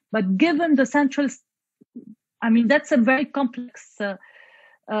 But given the central, I mean, that's a very complex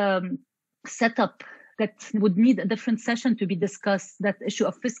setup that would need a different session to be discussed, that issue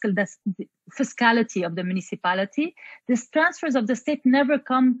of fiscality of the municipality. These transfers of the state never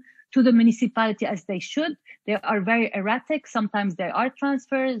come to the municipality as they should. They are very erratic. Sometimes there are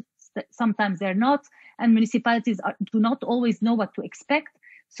transfers, sometimes they're not, and municipalities do not always know what to expect.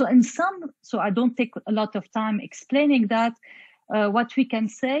 So I don't take a lot of time explaining that. What we can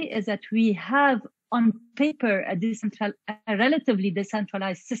say is that we have on paper a relatively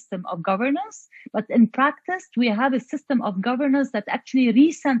decentralized system of governance, but in practice, we have a system of governance that actually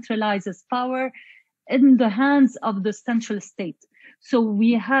re-centralizes power in the hands of the central state. So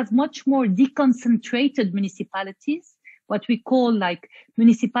we have much more deconcentrated municipalities, what we call like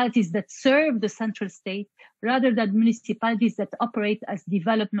municipalities that serve the central state, rather than municipalities that operate as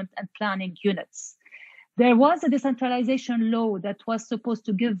development and planning units. There was a decentralization law that was supposed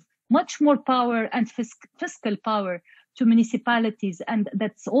to give much more power and fiscal power to municipalities, and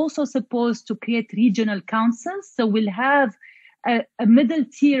that's also supposed to create regional councils. So we'll have a middle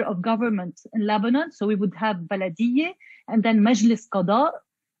tier of government in Lebanon. So we would have Baladiyeh and then Majlis Qada,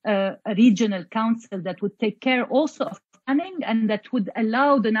 a regional council that would take care also of planning and that would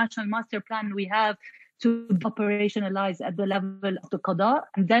allow the national master plan we have to be operationalized at the level of the Qada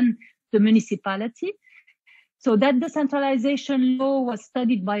and then the municipality. So that decentralization law was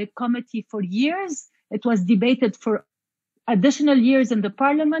studied by a committee for years. It was debated for additional years in the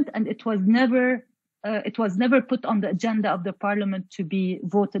parliament, and it was never put on the agenda of the parliament to be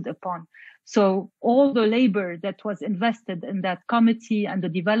voted upon. So all the labor that was invested in that committee and the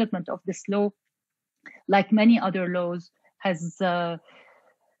development of this law, like many other laws, has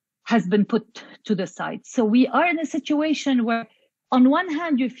been put to the side. So we are in a situation where, on one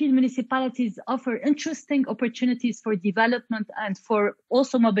hand, you feel municipalities offer interesting opportunities for development and for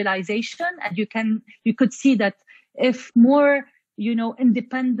also mobilization, and you could see that if more,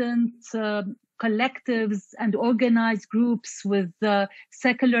 independent collectives and organized groups with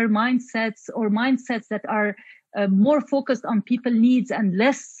secular mindsets or mindsets that are more focused on people needs and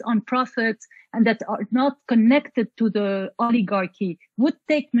less on profit, and that are not connected to the oligarchy, would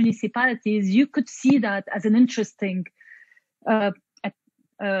take municipalities, you could see that as an interesting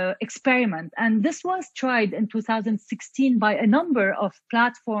experiment. And this was tried in 2016 by a number of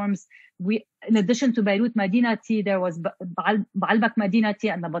platforms. In addition to Beirut Madinati, there was Baalbek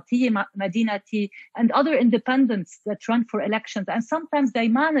Madinati and Nabatieh Madinati and other independents that run for elections. And sometimes they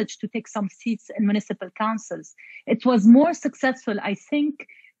managed to take some seats in municipal councils. It was more successful, I think,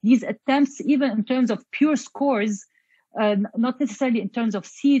 these attempts, even in terms of pure scores, not necessarily in terms of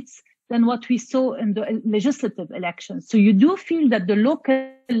seats, than what we saw in the legislative elections. So you do feel that the local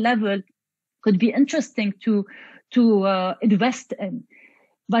level could be interesting to invest in.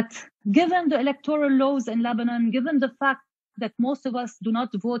 But given the electoral laws in Lebanon, given the fact that most of us do not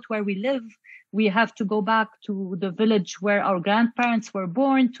vote where we live, we have to go back to the village where our grandparents were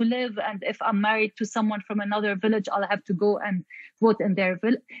born to live. And if I'm married to someone from another village, I'll have to go and vote in their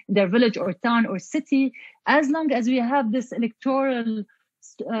village or town or city. As long as we have this electoral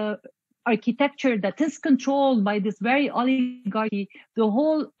architecture that is controlled by this very oligarchy, the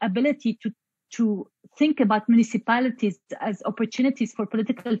whole ability to think about municipalities as opportunities for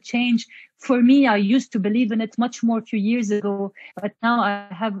political change, for me, I used to believe in it much more a few years ago, but now I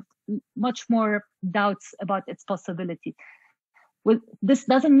have much more doubts about its possibility. Well, this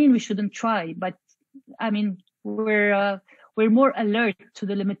doesn't mean we shouldn't try, but I mean, we're more alert to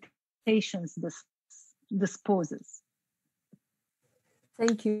the limitations this poses.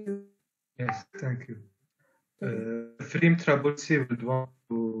 Thank you. Yes, thank you. Frim Trabulsi would want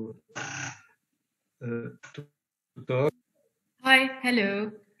to talk. Hi,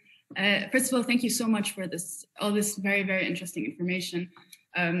 hello. First of all, thank you so much for all this very, very interesting information.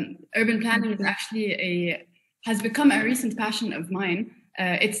 Urban planning is actually has become a recent passion of mine.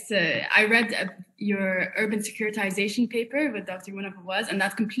 I read your urban securitization paper with Dr. Mona Harb, and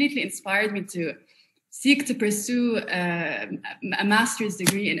that completely inspired me to seek to pursue a master's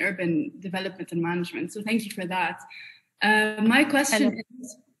degree in urban development and management. So thank you for that. My question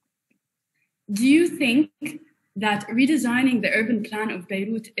is, do you think that redesigning the urban plan of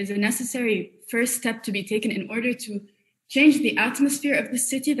Beirut is a necessary first step to be taken in order to change the atmosphere of the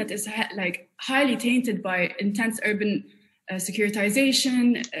city that is highly tainted by intense urban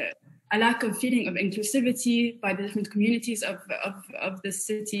securitization, a lack of feeling of inclusivity by the different communities of the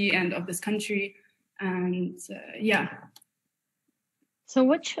city and of this country? And yeah. So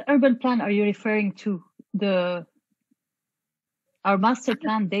which urban plan are you referring to? Our master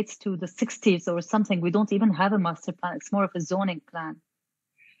plan dates to the 60s or something. We don't even have a master plan. It's more of a zoning plan.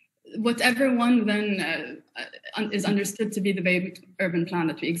 Whatever one then is understood to be the Beirut urban plan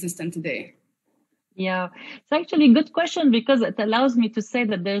that we exist in today. Yeah, it's actually a good question because it allows me to say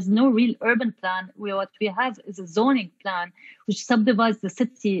that there's no real urban plan. What we have is a zoning plan, which subdivides the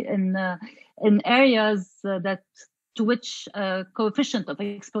city in areas that to which coefficient of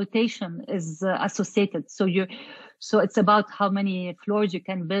exploitation is associated. So it's about how many floors you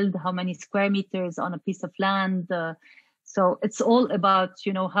can build, how many square meters on a piece of land. So it's all about,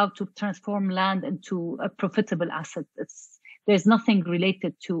 how to transform land into a profitable asset. There's nothing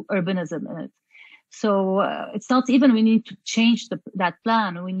related to urbanism in it. So it's not even we need to change that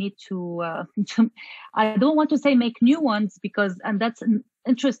plan. We need to I don't want to say make new ones and that's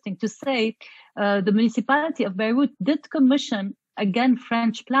interesting to say, the municipality of Beirut did commission, again,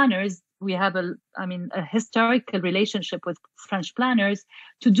 French planners. We have a historical relationship with French planners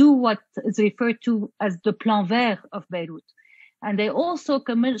to do what is referred to as the Plan Vert of Beirut. And they also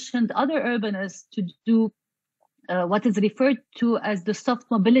commissioned other urbanists to do what is referred to as the soft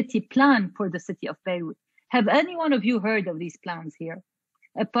mobility plan for the city of Beirut. Have any one of you heard of these plans here?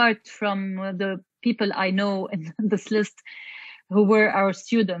 Apart from the people I know in this list who were our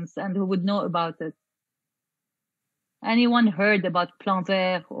students and who would know about it. Anyone heard about Plan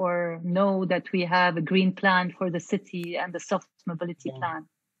Vert or know that we have a green plan for the city and the soft mobility plan?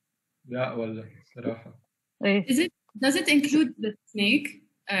 Yeah, well, Does it include the snake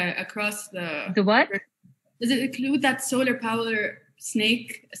across the... The what? Does it include that solar power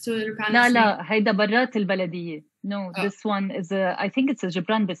snake, solar panel لا snake? لا هيدا برات البلدية. No, This one is I think it's a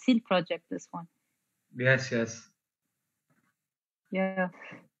Gibran Bassil project, this one. Yes.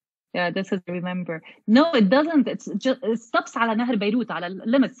 Yeah, this is, I remember. No, it doesn't. It stops على نهر بيروت, على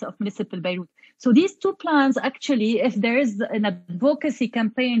limits of municipal Beirut. So these two plans, actually, if there is an advocacy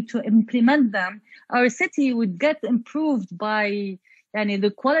campaign to implement them, our city would get improved by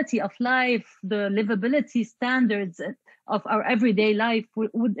the quality of life, the livability standards of our everyday life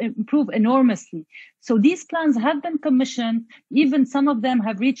would improve enormously. So these plans have been commissioned. Even some of them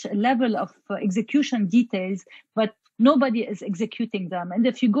have reached a level of execution details, but nobody is executing them. And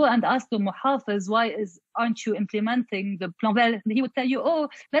if you go and ask the Muhafiz, aren't you implementing the Plan Vert? He would tell you,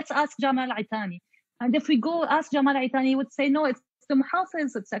 let's ask Jamal Aitani. And if we go ask Jamal Aitani, he would say, no, it's the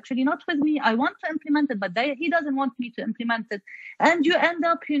Muhafiz. It's actually not with me. I want to implement it, but he doesn't want me to implement it. And you end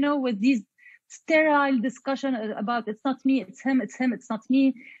up, with these sterile discussion about it's not me, it's him, it's not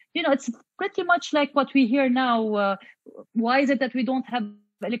me. It's pretty much like what we hear now. Why is it that we don't have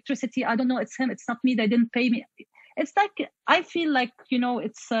electricity? I don't know. It's him, it's not me. They didn't pay me. It's like, I feel like,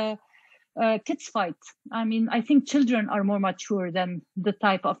 it's a kids fight. I think children are more mature than the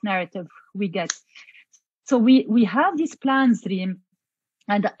type of narrative we get. So we have these plans, Reem,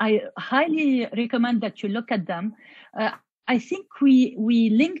 and I highly recommend that you look at them. I think we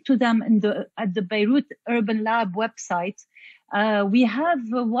link to them at the Beirut Urban Lab website. We have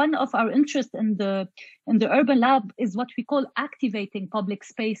one of our interests in the Urban Lab is what we call activating public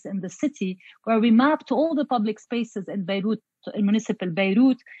space in the city, where we mapped all the public spaces in Beirut, in municipal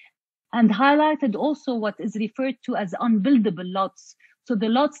Beirut, and highlighted also what is referred to as unbuildable lots. So the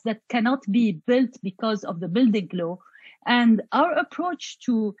lots that cannot be built because of the building law. And our approach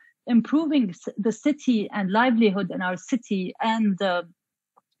to improving the city and livelihood in our city and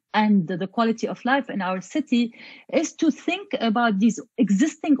the quality of life in our city is to think about these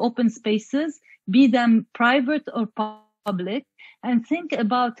existing open spaces, be them private or public, and think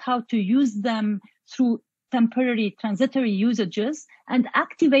about how to use them through temporary transitory usages and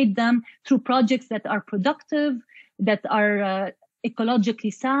activate them through projects that are productive, that are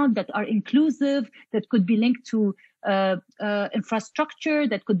ecologically sound, that are inclusive, that could be linked to infrastructure,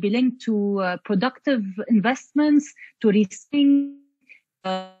 that could be linked to productive investments, to receding,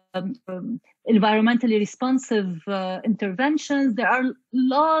 environmentally responsive interventions. There are a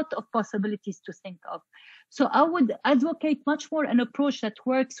lot of possibilities to think of. So I would advocate much more an approach that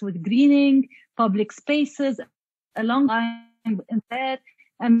works with greening, public spaces, along there,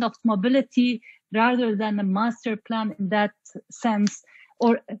 and soft mobility, rather than a master plan in that sense.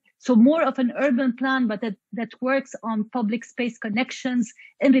 Or so more of an urban plan, but that works on public space connections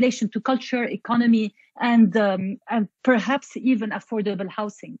in relation to culture, economy, and perhaps even affordable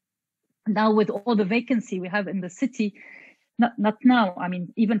housing. Now, with all the vacancy we have in the city, not now,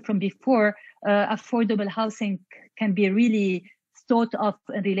 even from before, affordable housing can be really thought of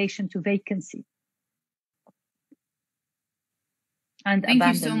in relation to vacancy. And Thank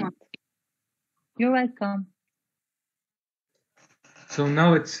you so much. You're welcome. So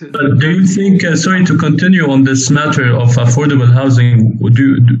now it's... do you think, sorry to continue on this matter of affordable housing, would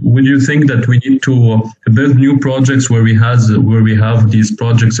you think that we need to build new projects where we have these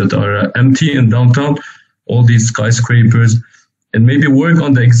projects that are empty in downtown, all these skyscrapers, and maybe work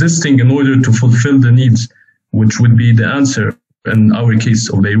on the existing in order to fulfill the needs, which would be the answer in our case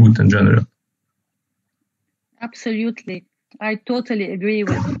of Beirut in general? Absolutely. I totally agree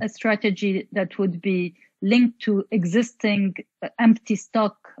with a strategy that would be linked to existing empty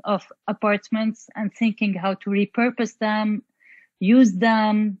stock of apartments and thinking how to repurpose them, use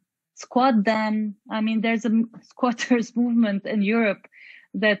them, squat them. I mean, there's a squatters movement in Europe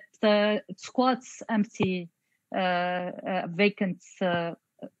that squats empty, vacant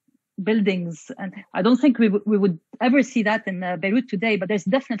buildings. And I don't think we would ever see that in Beirut today, but there's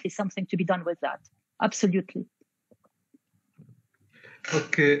definitely something to be done with that. Absolutely.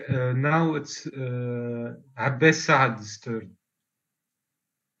 Okay, now it's Abbas Saad's turn.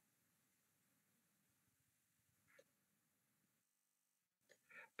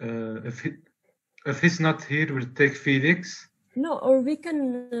 If he's not here, we'll take Felix. No, or we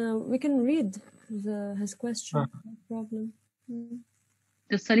can read his question. No problem.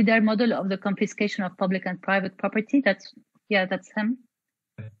 The Solidar model of the confiscation of public and private property. That's him.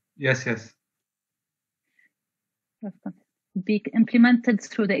 Yes. Be implemented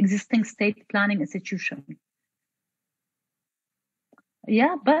through the existing state planning institution.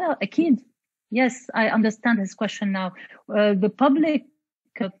 Yeah, but akid. Yes, I understand his question now. The public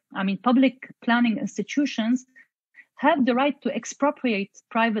planning institutions have the right to expropriate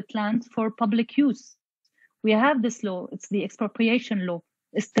private land for public use. We have this law. It's the expropriation law,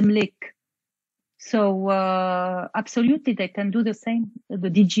 istimlik. So absolutely, they can do the same. The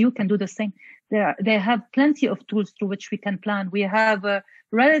DGU can do the same. They have plenty of tools through which we can plan. We have a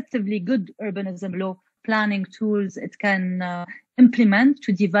relatively good urbanism law planning tools it can implement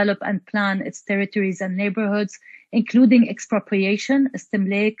to develop and plan its territories and neighborhoods, including expropriation,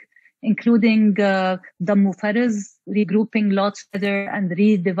 istimlik, including damufaras, regrouping lots together and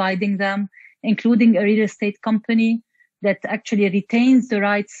redividing them, including a real estate company that actually retains the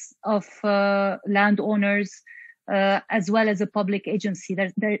rights of landowners, as well as a public agency.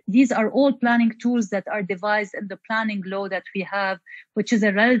 These are all planning tools that are devised in the planning law that we have, which is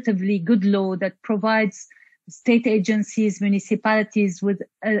a relatively good law that provides state agencies, municipalities with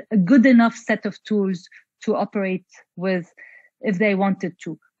a good enough set of tools to operate with if they wanted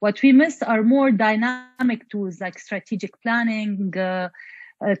to. What we miss are more dynamic tools like strategic planning,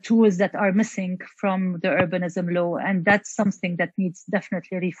 tools that are missing from the urbanism law, and that's something that needs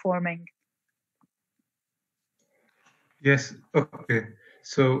definitely reforming. Yes, okay.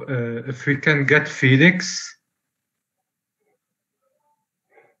 So if we can get Felix.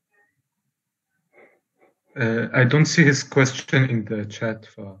 I don't see his question in the chat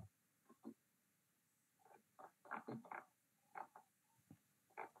file.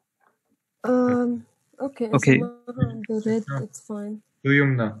 Okay. So it's fine.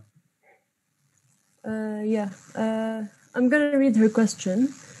 Yumna. I'm going to read her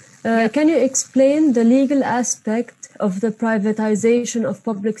question. Can you explain the legal aspect of the privatization of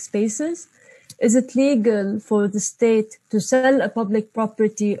public spaces? Is it legal for the state to sell a public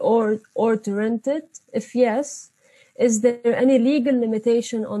property or to rent it? If yes, is there any legal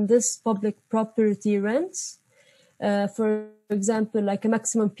limitation on this public property rents? For example, like a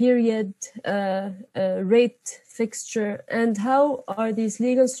maximum period, rate fixture, and how are these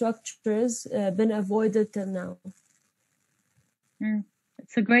legal structures been avoided till now?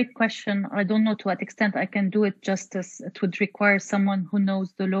 It's a great question. I don't know to what extent I can do it justice. It would require someone who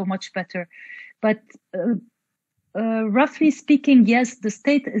knows the law much better. But roughly speaking, yes, the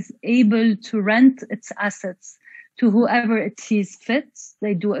state is able to rent its assets to whoever it sees fit.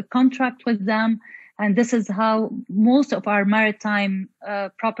 They do a contract with them. And this is how most of our maritime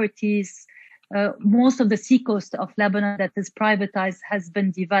properties, most of the seacoast of Lebanon that is privatized has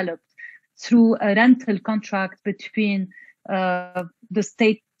been developed through a rental contract between the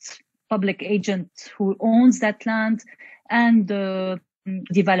state public agent who owns that land and the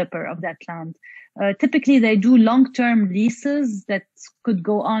developer of that land. Typically, they do long-term leases that could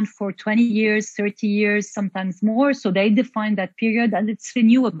go on for 20 years, 30 years, sometimes more. So they define that period and it's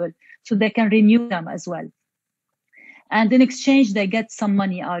renewable. So they can renew them as well. And in exchange, they get some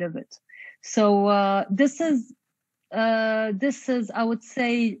money out of it. So this is, I would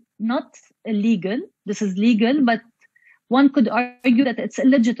say, not illegal. This is legal, but one could argue that it's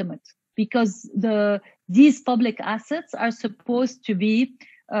illegitimate because these public assets are supposed to be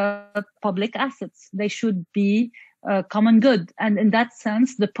public assets. They should be common good. And in that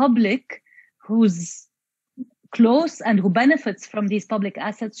sense, the public who's close and who benefits from these public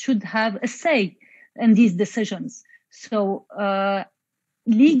assets should have a say in these decisions. So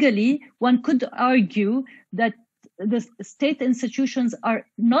legally, one could argue that the state institutions are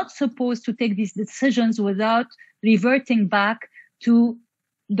not supposed to take these decisions without reverting back to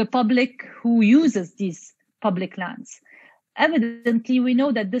the public who uses these public lands. Evidently, we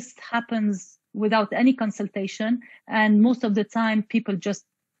know that this happens without any consultation, and most of the time people just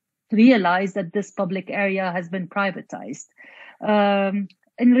realize that this public area has been privatized.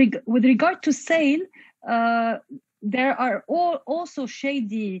 With regard to sale, there are also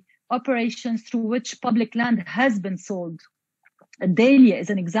shady operations through which public land has been sold. Delia is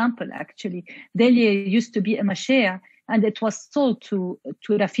an example, actually. Delia used to be a mashia, and it was sold to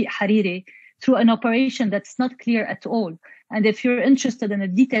Rafiq Hariri through an operation that's not clear at all. And if you're interested in the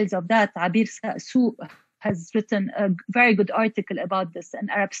details of that, Abir Sa'su has written a very good article about this in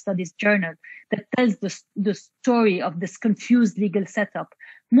Arab Studies Journal that tells the story of this confused legal setup.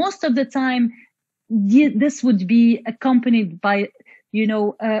 Most of the time, this would be accompanied by,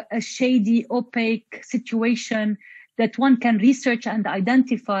 a shady, opaque situation that one can research and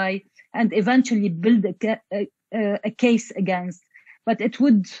identify and eventually build a case against. But it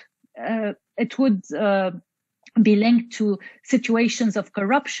would be linked to situations of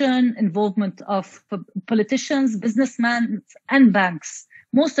corruption, involvement of politicians, businessmen, and banks.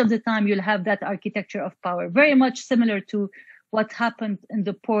 Most of the time, you'll have that architecture of power, very much similar to what happened in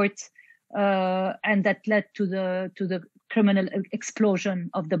the port, and that led to the criminal explosion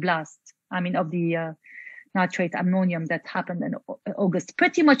of the blast. Of the nitrate ammonium that happened in August.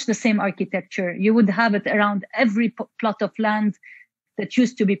 Pretty much the same architecture. You would have it around every plot of land that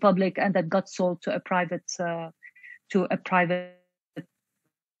used to be public and that got sold to a private.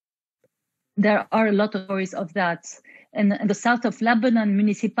 There are a lot of stories of that. In the south of Lebanon,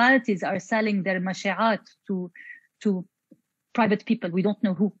 municipalities are selling their mashi'at to private people. We don't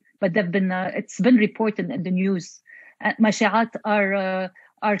know who, but they've been. It's been reported in the news. Mashi'at are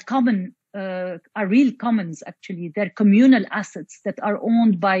common. Are real commons, actually. They're communal assets that are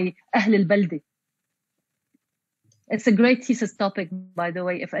owned by Ahl al-Baldi. It's a great thesis topic, by the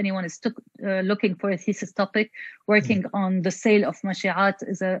way. If anyone is looking for a thesis topic, working on the sale of mashi'at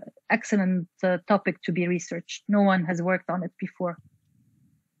is an excellent topic to be researched. No one has worked on it before.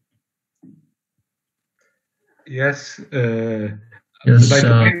 Yes. Yes.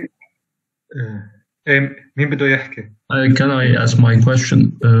 مين بده يحكي؟ Can I ask my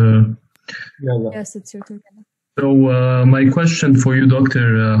question? Yes, it's your turn. So my question for you,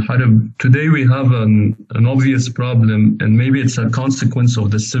 Dr. Harb, today we have an obvious problem, and maybe it's a consequence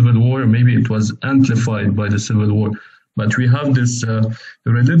of the civil war, maybe it was amplified by the civil war, but we have this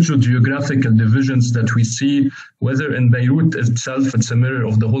religious geographical divisions that we see, whether in Beirut itself, it's a mirror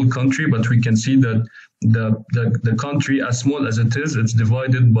of the whole country, but we can see that the country, as small as it is, it's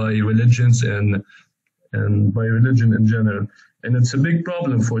divided by religions and by religion in general. And it's a big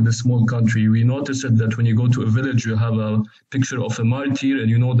problem for this small country. We notice it that when you go to a village, you have a picture of a martyr,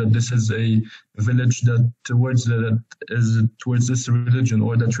 and you know that this is a village that is towards this religion,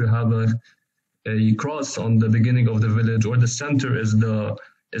 or that you have a cross on the beginning of the village, or the center is a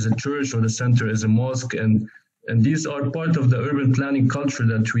church, or the center is a mosque, and these are part of the urban planning culture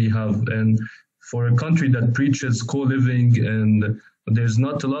that we have. And for a country that preaches co-living, and there's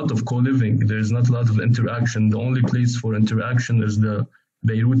not a lot of co-living, there's not a lot of interaction. The only place for interaction is the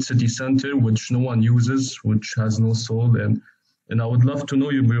Beirut city center, which no one uses, which has no soul. And I would love to know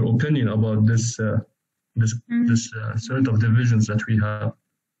your opinion about this sort of divisions that we have.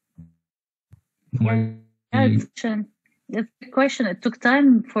 The question, it took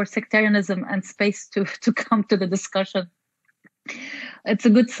time for sectarianism and space to come to the discussion. It's a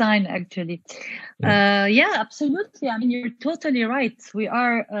good sign, actually. Yeah, absolutely. I mean, you're totally right. We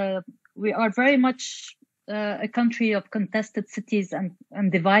are very much a country of contested cities and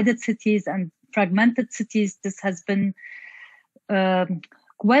divided cities and fragmented cities. This has been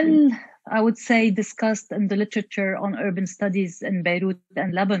well, I would say, discussed in the literature on urban studies in Beirut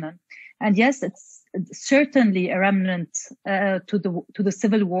and Lebanon. And yes, it's certainly a remnant to the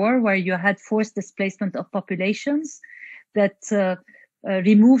civil war, where you had forced displacement of populations that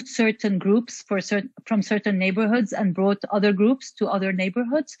removed certain groups from certain neighborhoods and brought other groups to other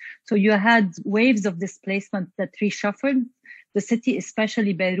neighborhoods. So you had waves of displacement that reshuffled the city,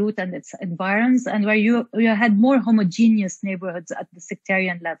 especially Beirut and its environs, and where you had more homogeneous neighborhoods at the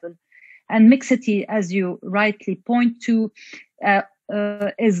sectarian level. And mixity, as you rightly point to,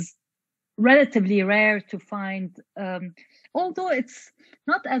 is relatively rare to find, although it's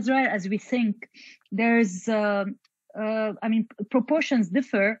not as rare as we think. There's proportions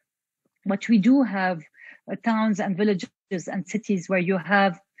differ, but we do have towns and villages and cities where you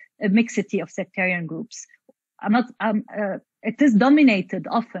have a mixity of sectarian groups. It is dominated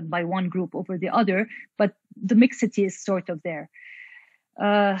often by one group over the other, but the mixity is sort of there.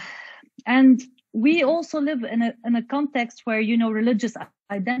 And we also live in a context where, religious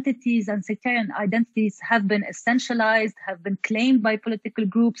identities and sectarian identities have been essentialized, have been claimed by political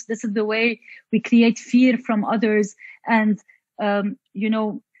groups. This is the way we create fear from others. And,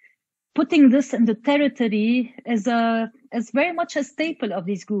 putting this in the territory is very much a staple of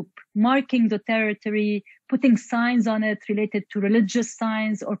this group, marking the territory, putting signs on it related to religious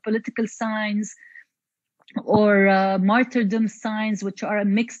signs or political signs, or martyrdom signs, which are a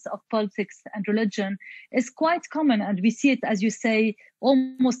mix of politics and religion, is quite common. And we see it, as you say,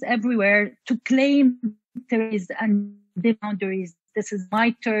 almost everywhere, to claim territories and boundaries. This is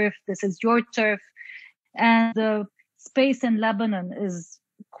my turf, this is your turf. And the space in Lebanon is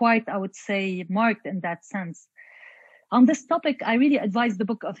quite, I would say, marked in that sense. On this topic, I really advise the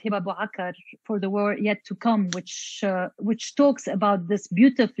book of Hiba Bouakar, For the War Yet to Come, which talks about this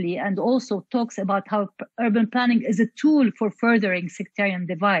beautifully, and also talks about how urban planning is a tool for furthering sectarian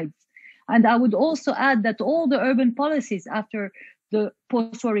divides. And I would also add that all the urban policies after the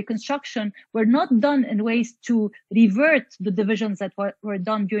post-war reconstruction were not done in ways to revert the divisions that were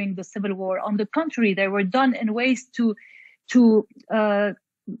done during the Civil War. On the contrary, they were done in ways to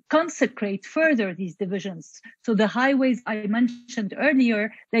consecrate further these divisions. So the highways I mentioned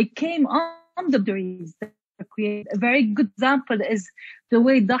earlier, they came on the boundaries. A very good example is the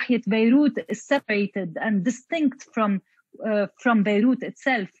way Dahiyat Beirut is separated and distinct from Beirut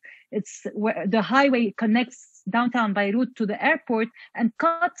itself. It's where the highway connects downtown Beirut to the airport and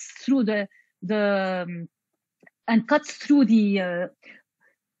cuts through the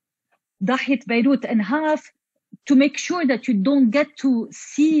Dahiyat Beirut in half, to make sure that you don't get to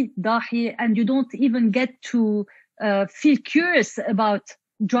see Dahi and you don't even get to feel curious about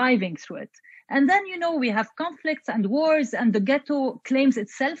driving through it. And then, we have conflicts and wars, and the ghetto claims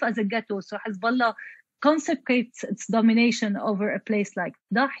itself as a ghetto. So Hezbollah consecrates its domination over a place like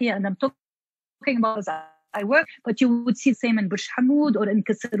Dahi. And I'm talking about as I work, but you would see the same in Burj Hamoud or in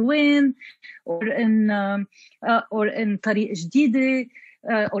Kasserwin or in Tariq Jdide.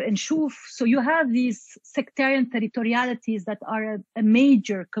 Or in Shuf. So you have these sectarian territorialities that are a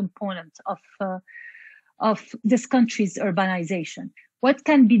major component of this country's urbanization. What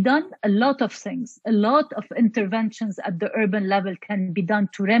can be done? A lot of things. A lot of interventions at the urban level can be done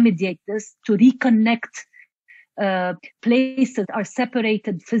to remediate this, to reconnect places that are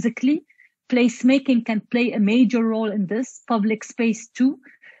separated physically. Placemaking can play a major role in this, public space too.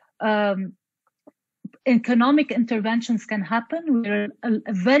 Economic interventions can happen. We're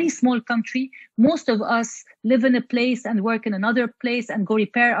a very small country. Most of us live in a place and work in another place and go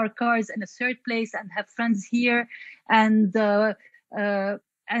repair our cars in a third place and have friends here. And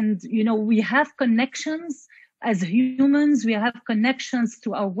we have connections as humans. We have connections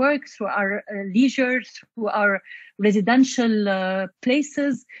through our work, through our leisure, through our residential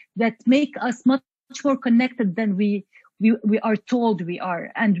places that make us much more connected than we are told we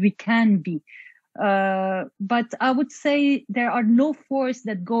are, and we can be. But I would say there are no force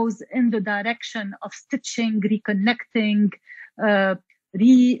that goes in the direction of stitching, reconnecting,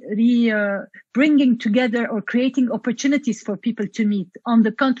 bringing together or creating opportunities for people to meet. On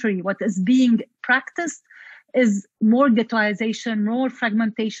the contrary, what is being practiced is more ghettoization, more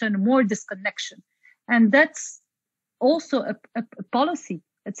fragmentation, more disconnection. And that's also a policy.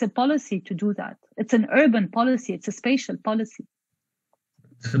 It's a policy to do that. It's an urban policy. It's a spatial policy.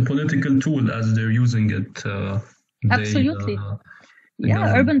 It's a political tool as they're using it. Absolutely.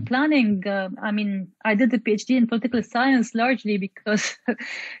 Urban planning. I did a PhD in political science largely because,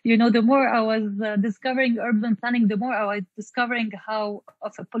 the more I was discovering urban planning, the more I was discovering how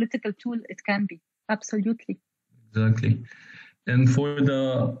of a political tool it can be. Absolutely. Exactly. And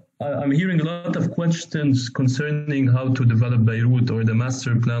I'm hearing a lot of questions concerning how to develop Beirut or the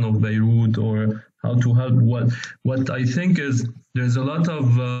master plan of Beirut or how to help. What I think is there's a lot of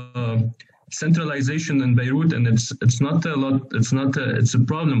centralization in Beirut, and it's a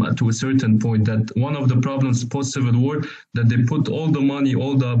problem to a certain point. That one of the problems post-Civil War, that they put all the money,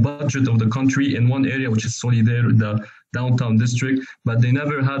 all the budget of the country in one area, which is Solidaire, the downtown district, but they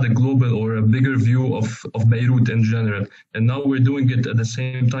never had a global or a bigger view of Beirut in general. And now we're doing it at the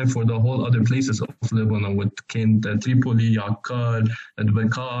same time for the whole other places of Lebanon, with Tripoli, Akkar,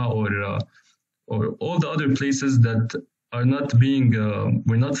 Bekaa, or all the other places that are not being,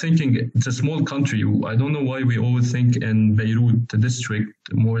 we're not thinking, it's a small country. I don't know why we always think in Beirut district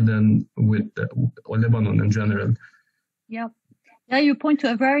more than with Lebanon in general. Yeah, you point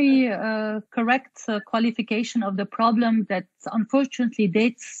to a very correct qualification of the problem that unfortunately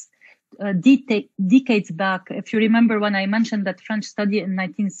dates decades back. If you remember when I mentioned that French study in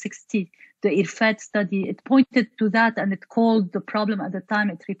 1960, the IRFAD study, it pointed to that, and it called the problem at the time,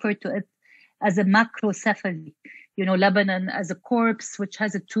 it referred to it as a macrocephaly. Lebanon as a corpse which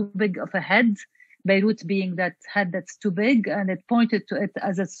has too big of a head, Beirut being that head that's too big, and it pointed to it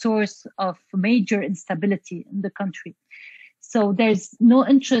as a source of major instability in the country. So there's no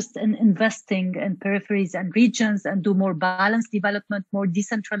interest in investing in peripheries and regions and do more balanced development, more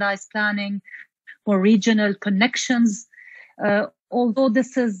decentralized planning, more regional connections. Although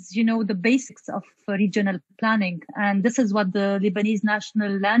this is, the basics of regional planning, and this is what the Lebanese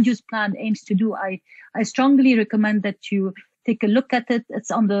National Land Use Plan aims to do. I strongly recommend that you take a look at it.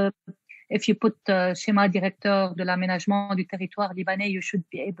 It's on if you put Schéma Directeur de l'Aménagement du Territoire Libanais, you should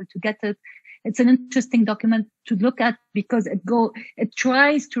be able to get it. It's an interesting document to look at because it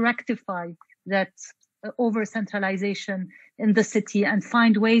tries to rectify that over-centralization in the city and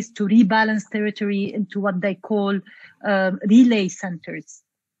find ways to rebalance territory into what they call relay centers.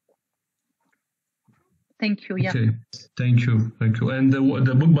 Thank you. Yeah. Okay. Thank you. And the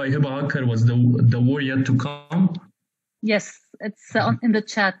book by Hiba Akhar was the War Yet to Come. Yes, it's in the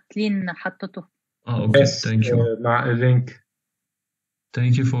chat. Lynn حطته. Okay. Yes, thank you. مع link.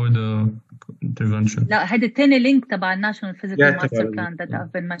 Thank you for the intervention. لا هذا الثاني لينك تبع National Physical Master Plan that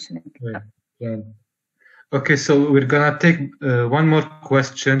I've been mentioning. Yeah. Okay, so we're gonna take one more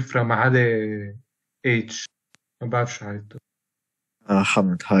question from Ali H.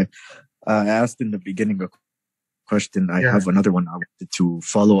 Hamid, hi. I asked in the beginning a question. I have another one I wanted to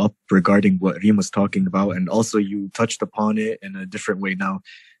follow up regarding what Reem was talking about, and also you touched upon it in a different way now.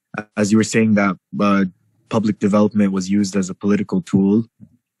 As you were saying that public development was used as a political tool.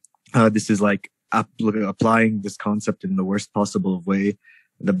 This is like applying this concept in the worst possible way.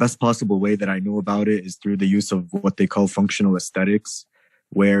 The best possible way that I know about it is through the use of what they call functional aesthetics,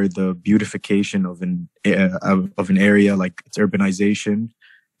 where the beautification of an area, like its urbanization,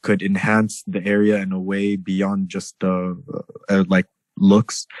 could enhance the area in a way beyond just like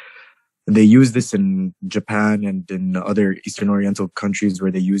looks. They use this in Japan and in other Eastern Oriental countries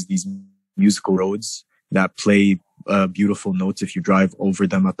where they use these musical roads that play beautiful notes if you drive over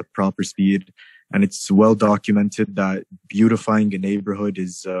them at the proper speed. And it's well documented that beautifying a neighborhood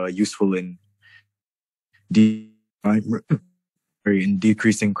is useful in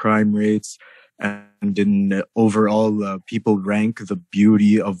decreasing crime rates, and in overall people rank the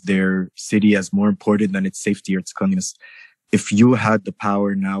beauty of their city as more important than its safety or its cleanliness. If you had the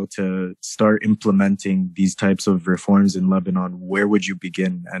power now to start implementing these types of reforms in Lebanon, where would you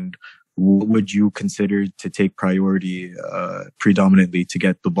begin, and what would you consider to take priority predominantly to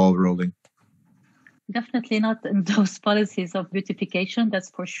get the ball rolling? Definitely not in those policies of beautification,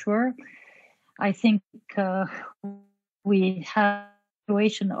 that's for sure. I think we have a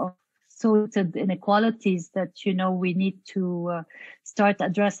situation of sorted inequalities that, we need to start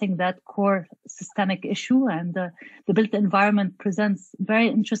addressing that core systemic issue. And the built environment presents very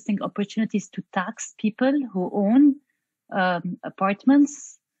interesting opportunities to tax people who own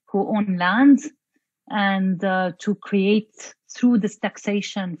apartments, who own land, and to create through this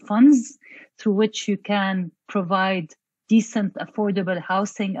taxation funds through which you can provide decent, affordable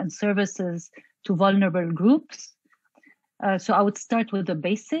housing and services to vulnerable groups. So I would start with the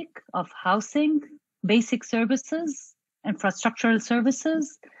basic of housing, basic services, infrastructural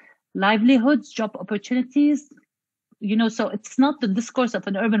services, livelihoods, job opportunities. So it's not the discourse of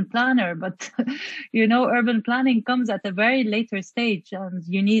an urban planner, but, urban planning comes at a very later stage, and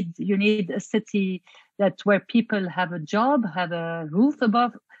you need a city where people have a job, have a roof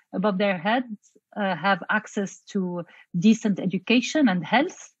above their heads, have access to decent education and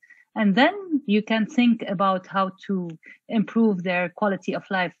health. And then you can think about how to improve their quality of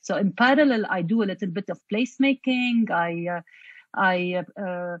life. So in parallel, I do a little bit of placemaking.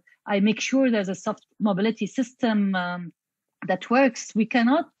 I make sure there's a soft mobility system that works. We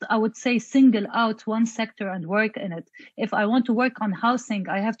cannot, I would say, single out one sector and work in it. If I want to work on housing,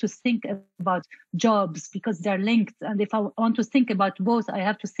 I have to think about jobs because they're linked. And if I want to think about both, I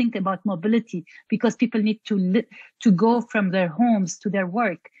have to think about mobility because people need to go from their homes to their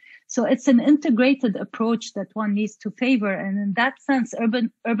work. So it's an integrated approach that one needs to favor. And in that sense,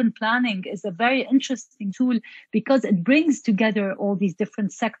 urban planning is a very interesting tool because it brings together all these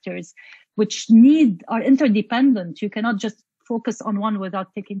different sectors which are interdependent. You cannot just focus on one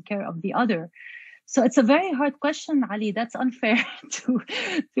without taking care of the other. So it's a very hard question, Ali. That's unfair to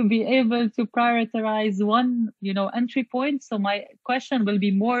be able to prioritize one, entry point. So my question will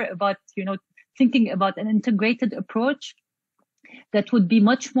be more about, thinking about an integrated approach that would be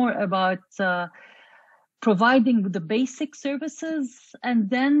much more about providing the basic services and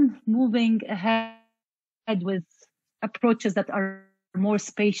then moving ahead with approaches that are more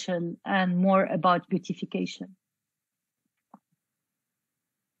spatial and more about beautification.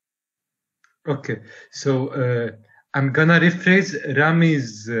 Okay, so I'm gonna rephrase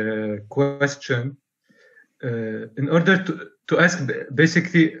Rami's question in order to ask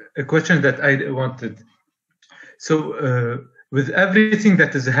basically a question that I wanted. So with everything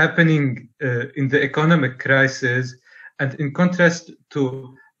that is happening in the economic crisis, and in contrast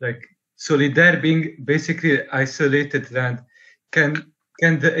to like Solidar being basically isolated land, can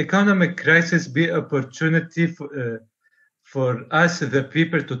the economic crisis be an opportunity for us, the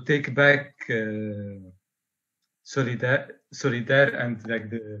people, to take back Solidar and like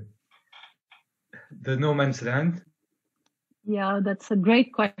the no man's land? Yeah, that's a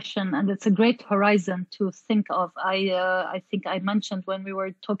great question, and it's a great horizon to think of. I think I mentioned when we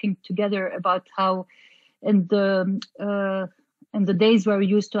were talking together about how in the days where we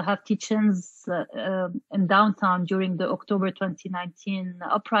used to have teach-ins in downtown during the October 2019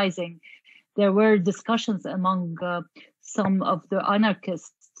 uprising, there were discussions among some of the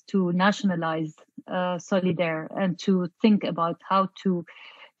anarchists to nationalize Solidar and to think about how to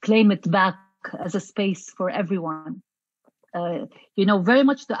claim it back as a space for everyone. Very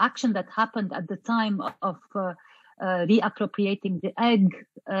much the action that happened at the time of reappropriating the egg,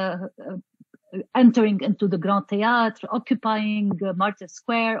 entering into the Grand Théâtre, occupying Martyr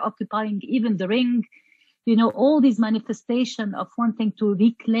Square, occupying even the Ring, all these manifestations of wanting to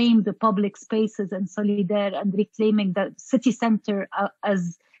reclaim the public spaces in Solidar and reclaiming the city center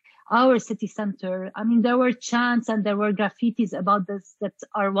as our city center. I mean, there were chants and there were graffitis about this that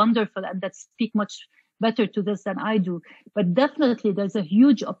are wonderful and that speak much better to this than I do. But definitely there's a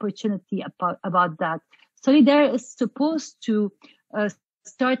huge opportunity about that. Solidar is supposed to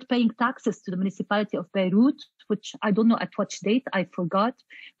start paying taxes to the municipality of Beirut, which I don't know at what date, I forgot,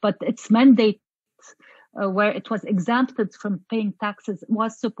 but its mandate where it was exempted from paying taxes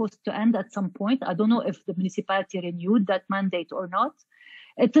was supposed to end at some point. I don't know if the municipality renewed that mandate or not.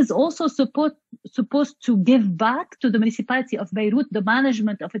 It is also supposed to give back to the municipality of Beirut the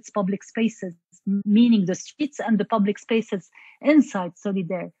management of its public spaces, meaning the streets and the public spaces inside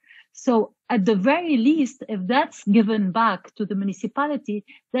Solidar. So at the very least, if that's given back to the municipality,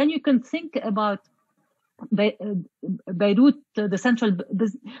 then you can think about Beirut, the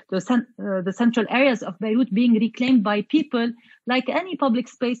central areas of Beirut being reclaimed by people like any public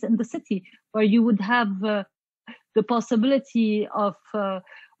space in the city, where you would have the possibility of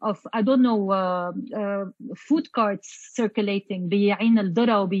I don't know, food carts circulating بياعين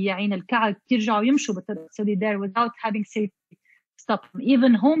الذرة وبياعين الكعك يرجعوا يمشوا Solidar without having safety stop.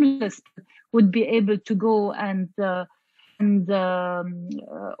 Even homeless would be able to go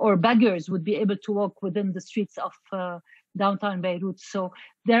or beggars would be able to walk within the streets of downtown Beirut. So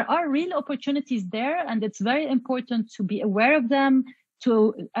there are real opportunities there, and it's very important to be aware of them,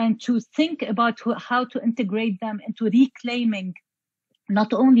 and to think about how to integrate them into reclaiming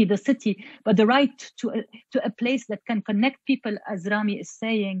not only the city, but the right to a place that can connect people, as Rami is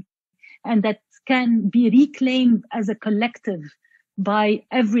saying, and that can be reclaimed as a collective by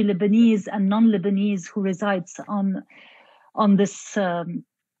every Lebanese and non-Lebanese who resides on this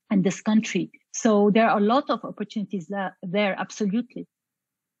in this country. So there are a lot of opportunities there, absolutely.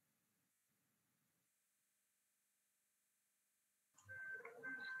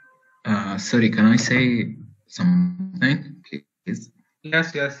 Sorry, can I say something, please?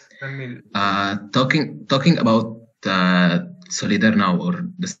 Yes. Talking about Solidar now, or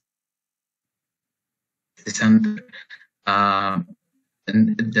the center.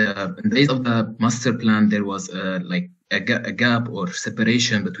 In the days of the master plan, there was like a gap or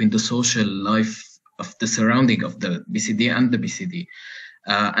separation between the social life of the surrounding of the BCD and the BCD.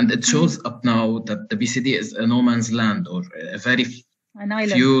 And it shows up now that the BCD is a no man's land, or a very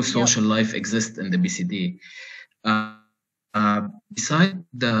few social life exists in the BCD. Besides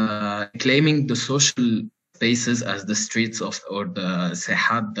claiming the social spaces as the streets or the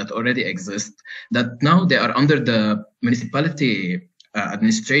sehat that already exist, that now they are under the municipality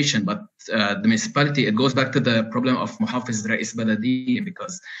administration, but the municipality, it goes back to the problem of Muhafiz Rais Baladi,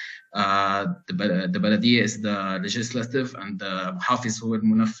 because the Baladi is the legislative and the Muhafiz هو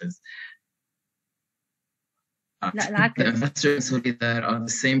المنفذ. The investors in Solidar are the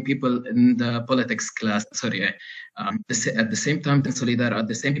same people in the politics class. Sorry, at the same time, in Solidar are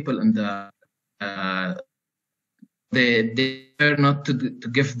the same people in the. They are not to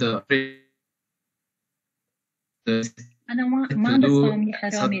give the. أنا ما بسمع منيح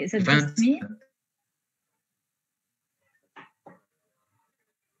رامي. Is it just me?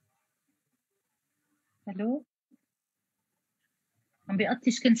 Hello. عم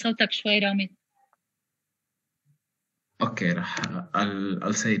بيقطش كن صوتك شوي رامي. Okay,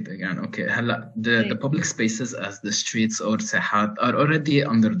 I'll say it again. Okay, the public spaces as the streets or sehat are already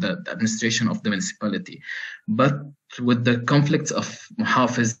under the administration of the municipality, but with the conflicts of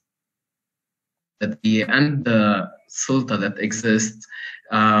Muhafiz and the Sulta that exists,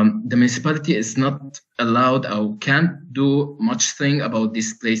 the municipality is not allowed or can't do much thing about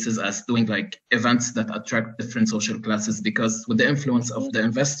these places as doing like events that attract different social classes, because with the influence of the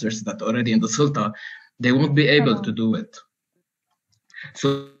investors that already in the Sulta, they won't be able to do it.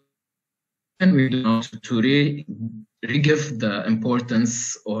 So we do not to re-give the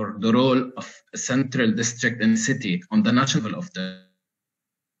importance or the role of a central district in the city on the national level of the.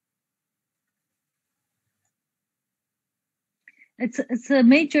 It's a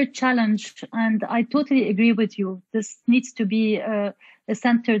major challenge, and I totally agree with you. This needs to be a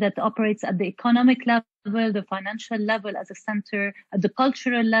center that operates at the economic level, the financial level as a center, at the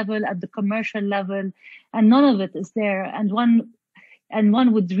cultural level, at the commercial level, and none of it is there. And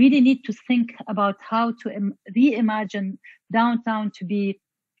one would really need to think about how to reimagine downtown to be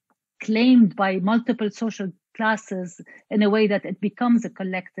claimed by multiple social classes in a way that it becomes a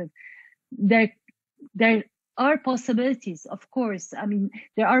collective. There are possibilities, of course. I mean,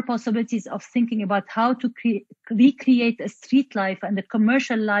 there are possibilities of thinking about how to recreate a street life and a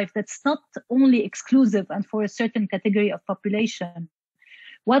commercial life that's not only exclusive and for a certain category of population.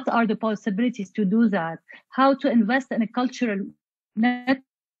 What are the possibilities to do that? How to invest in a cultural net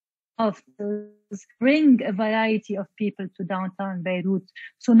of bring a variety of people to downtown Beirut.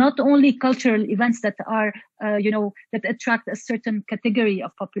 So not only cultural events that are, that attract a certain category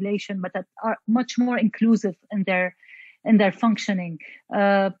of population, but that are much more inclusive in their functioning.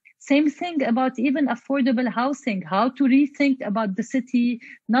 Same thing about even affordable housing, how to rethink about the city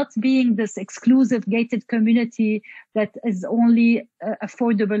not being this exclusive gated community that is only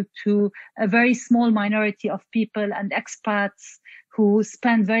affordable to a very small minority of people and expats who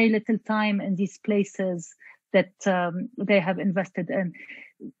spend very little time in these places that they have invested in.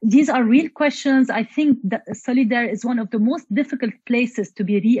 These are real questions. I think that Solidar is one of the most difficult places to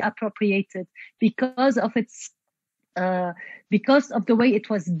be reappropriated because of its because of the way it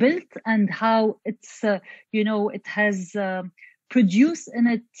was built and how it's it has produced in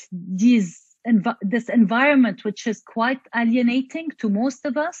it this environment which is quite alienating to most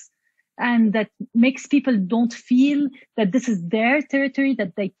of us, and that makes people don't feel that this is their territory,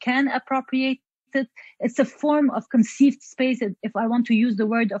 that they can appropriate it. It's a form of conceived space, if I want to use the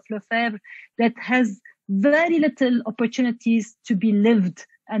word of Lefebvre, that has very little opportunities to be lived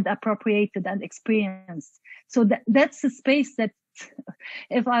and appropriated and experienced. So that's a space that,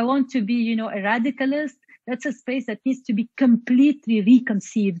 if I want to be, a radicalist, that's a space that needs to be completely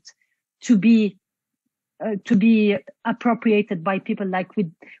reconceived to be appropriated by people like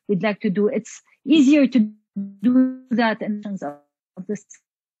we'd like to do. It's easier to do that in terms of this.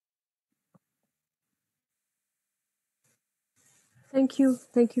 Thank you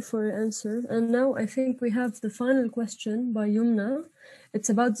for your answer. And now I think we have the final question by Yumna. It's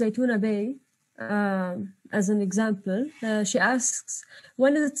about Zaytuna Bay as an example. She asks,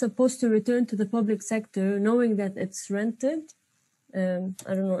 when is it supposed to return to the public sector, knowing that it's rented? I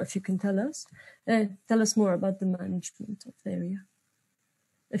don't know if you can tell us. Tell us more about the management of the area,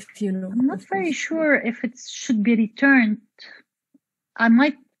 if you know. I'm not very sure if it should be returned. I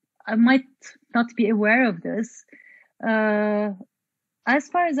might not be aware of this. As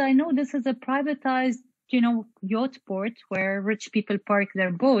far as I know, this is a privatized, yacht port where rich people park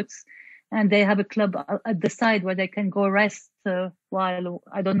their boats, and they have a club at the side where they can go rest while,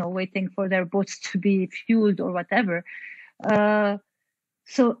 I don't know, waiting for their boats to be fueled or whatever.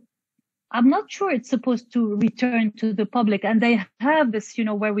 So I'm not sure it's supposed to return to the public. And they have this,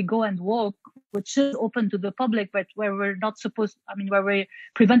 where we go and walk, which is open to the public, but where we're not supposed, where we're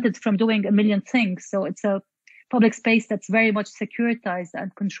prevented from doing a million things. So it's a public space that's very much securitized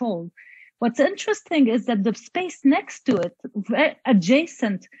and controlled. What's interesting is that the space next to it,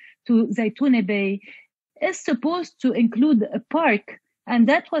 adjacent to Zaytuna Bay, is supposed to include a park. And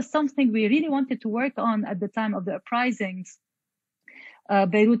that was something we really wanted to work on at the time of the uprisings.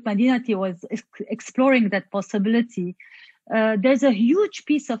 Beirut Madinati was exploring that possibility. There's a huge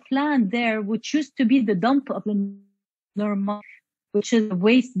piece of land there, which used to be the dump of the Normal, which is a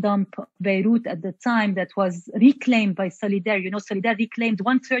waste dump of Beirut at the time, that was reclaimed by Solidar. Solidar reclaimed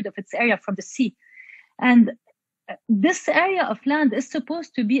 1/3 of its area from the sea. And this area of land is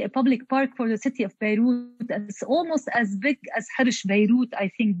supposed to be a public park for the city of Beirut. And it's almost as big as Harish Beirut, I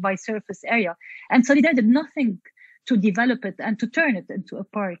think, by surface area. And Solidar did nothing to develop it and to turn it into a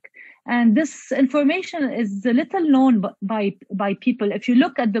park. And this information is a little known by people. If you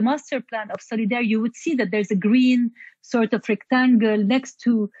look at the master plan of Solidar, you would see that there's a green sort of rectangle next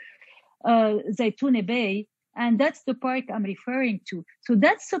to Zaytuna Bay, and that's the park I'm referring to. So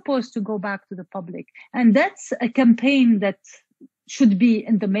that's supposed to go back to the public. And that's a campaign that should be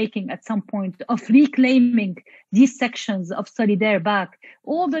in the making at some point of reclaiming these sections of Solidaire back.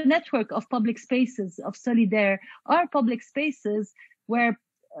 All the network of public spaces of Solidaire are public spaces where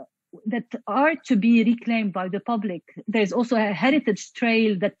that are to be reclaimed by the public. There's also a heritage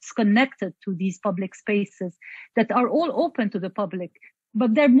trail that's connected to these public spaces that are all open to the public, but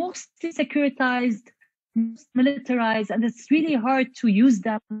they're mostly securitized, militarized, and it's really hard to use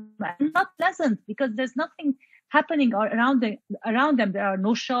them. And not pleasant because there's nothing happening around them. There are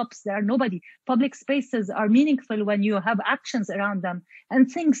no shops, there are nobody. Public spaces are meaningful when you have actions around them and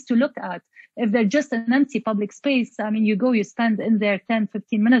things to look at. If they're just an empty public space, I mean, you go, you spend in there 10,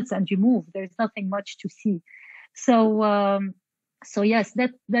 15 minutes and you move. There's nothing much to see. So yes,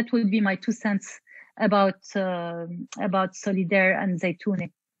 that would be my 2 cents about Solidaire and Zaytouni.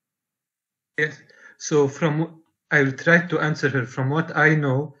 Yes. So I will try to answer her. From what I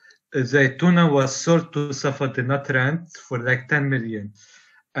know, Zaytouna was sold to Safa the Natrand for like 10 million.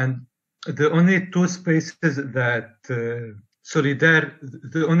 And the only two spaces that Solidaire,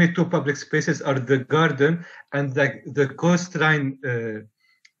 the only two public spaces are the garden and like the coastline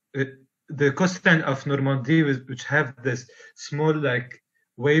of Normandy, which have this small like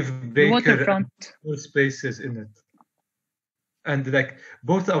wave breaker and small spaces in it. And like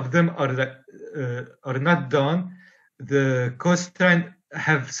both of them are not done. The coastline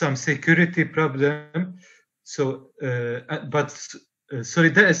have some security problem, so but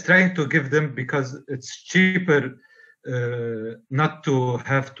Solidaire is trying to give them because it's cheaper not to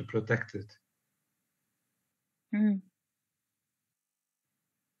have to protect it.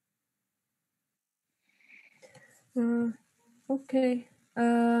 Okay.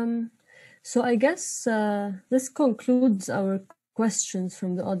 So I guess this concludes our questions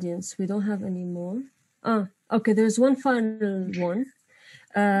from the audience. We don't have any more. Okay, there's one final one.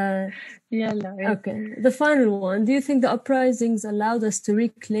 Okay, the final one. Do you think the uprisings allowed us to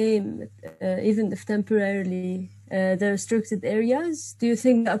reclaim, even if temporarily, the restricted areas? Do you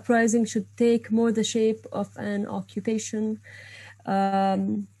think the uprising should take more the shape of an occupation?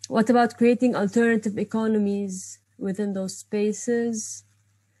 What about creating alternative economies within those spaces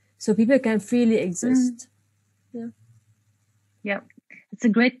so people can freely exist? Yeah, it's a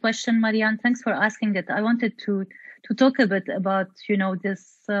great question, Marianne. Thanks for asking it. I wanted to talk a bit about,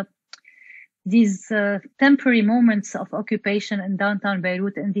 these temporary moments of occupation in downtown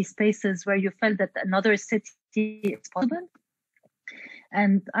Beirut, in these spaces where you felt that another city is possible.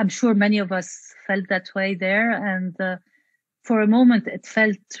 And I'm sure many of us felt that way there. And for a moment, it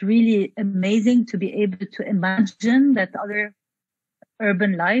felt really amazing to be able to imagine that other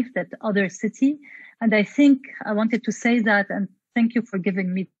urban life, that other city. And I think I wanted to say that, and thank you for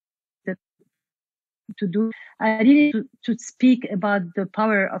giving me to do. I really to speak about the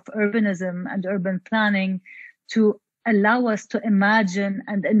power of urbanism and urban planning to allow us to imagine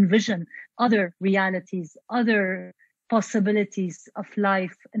and envision other realities, other possibilities of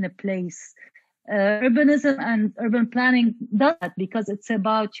life in a place. Urbanism and urban planning does that because it's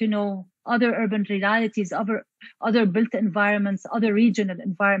about, other urban realities, other built environments, other regional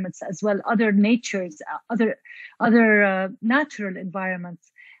environments as well, other natures, other natural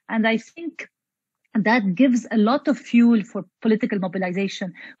environments. And I think that gives a lot of fuel for political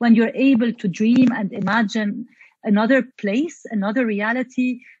mobilization when you're able to dream and imagine another place, another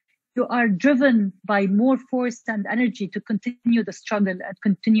reality. You are driven by more force and energy to continue the struggle and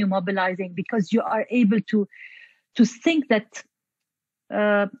continue mobilizing because you are able to think that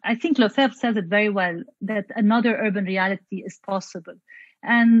I think Lefebvre says it very well, that another urban reality is possible.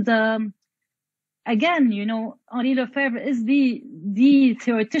 And again, Henri Lefebvre is the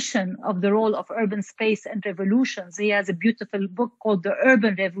theoretician of the role of urban space and revolutions. He has a beautiful book called The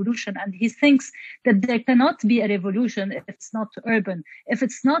Urban Revolution, and he thinks that there cannot be a revolution if it's not urban, if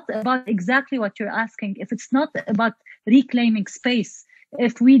it's not about exactly what you're asking, if it's not about reclaiming space,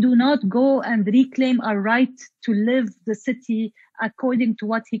 if we do not go and reclaim our right to live the city according to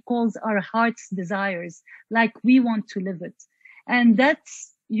what he calls our heart's desires, like we want to live it. And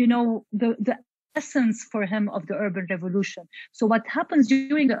that's, the essence for him of the urban revolution. So what happens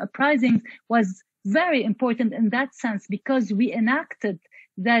during the uprisings was very important in that sense because we enacted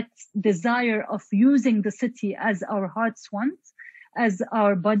that desire of using the city as our hearts want, as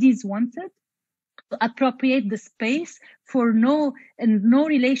our bodies wanted, to appropriate the space for in no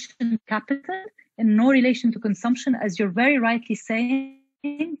relation to capital, in no relation to consumption, as you're very rightly saying,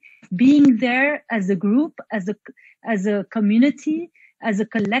 being there as a group, as a community, as a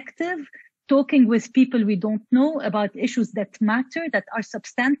collective, talking with people we don't know about issues that matter, that are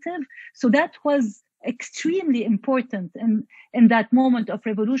substantive. So that was extremely important in that moment of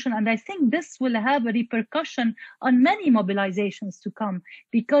revolution. And I think this will have a repercussion on many mobilizations to come,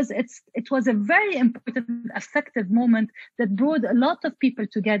 because it was a very important, effective moment that brought a lot of people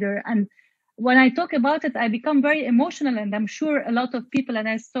together. And when I talk about it, I become very emotional, and I'm sure a lot of people, and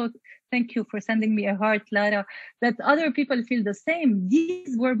I thought, thank you for sending me a heart, Lara, that other people feel the same.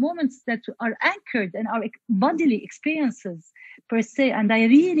 These were moments that are anchored in our bodily experiences per se. And I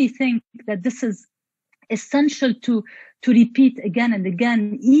really think that this is essential to repeat again and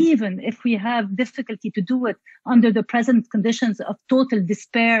again, even if we have difficulty to do it under the present conditions of total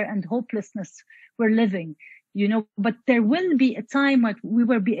despair and hopelessness we're living. But there will be a time when we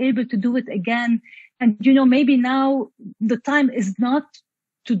will be able to do it again. And, maybe now the time is not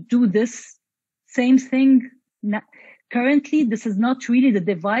to do this same thing. Currently, this is not really the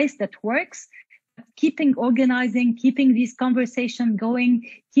device that works. Keeping organizing, keeping these conversations going,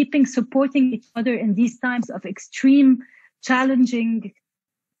 keeping supporting each other in these times of extreme, challenging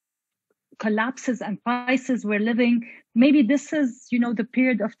collapses and crises we're living. Maybe this is, the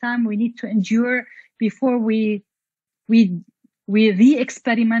period of time we need to endure before we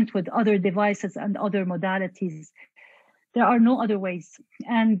re-experiment with other devices and other modalities. There are no other ways.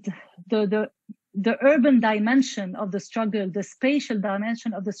 And the urban dimension of the struggle, the spatial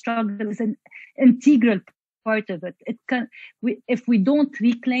dimension of the struggle is an integral part of it. If we don't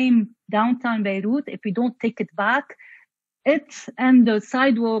reclaim downtown Beirut, if we don't take it back, it and the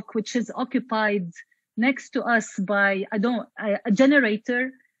sidewalk, which is occupied next to us by a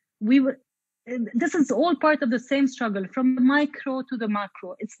generator, this is all part of the same struggle, from the micro to the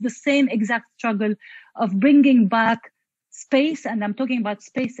macro. It's the same exact struggle of bringing back space, and I'm talking about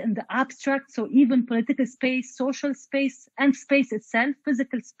space in the abstract, so even political space, social space, and space itself,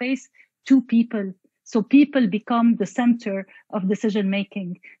 physical space, to people. So people become the center of decision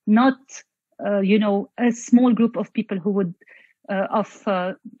making, not a small group of people who would a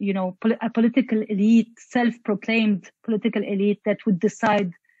political elite, self-proclaimed political elite that would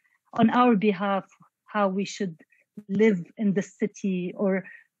decide on our behalf how we should live in the city or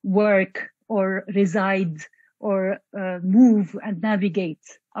work or reside or move and navigate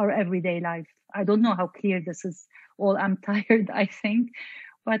our everyday life. I don't know how clear this is all. I'm tired, I think,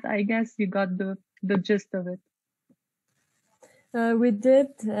 but I guess you got the gist of it. We did.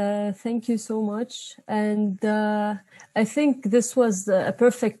 Thank you so much. And I think this was a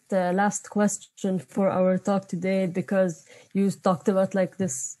perfect last question for our talk today, because you talked about like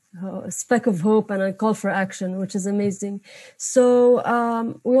this speck of hope and a call for action, which is amazing. So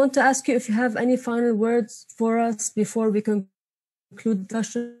we want to ask you if you have any final words for us before we conclude the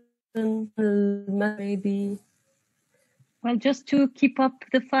session, maybe. Well, just to keep up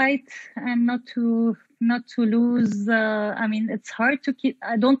the fight and not to lose. I mean, it's hard to keep.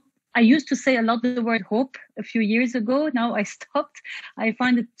 I used to say a lot the word hope a few years ago. Now I stopped. I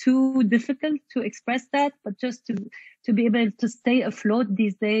find it too difficult to express that, but just to be able to stay afloat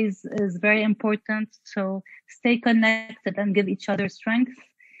these days is very important. So stay connected and give each other strength.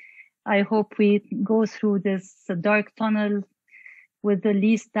 I hope we go through this dark tunnel with the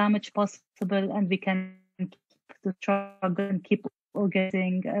least damage possible, and we can keep the struggle and keep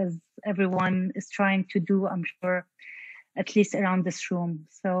organizing as everyone is trying to do, I'm sure, at least around this room.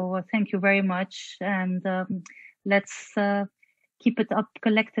 So thank you very much, and let's keep it up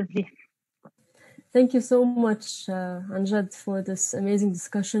collectively. Thank you so much, Anjad, for this amazing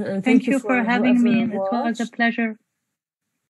discussion, and thank you for having me. It was a pleasure.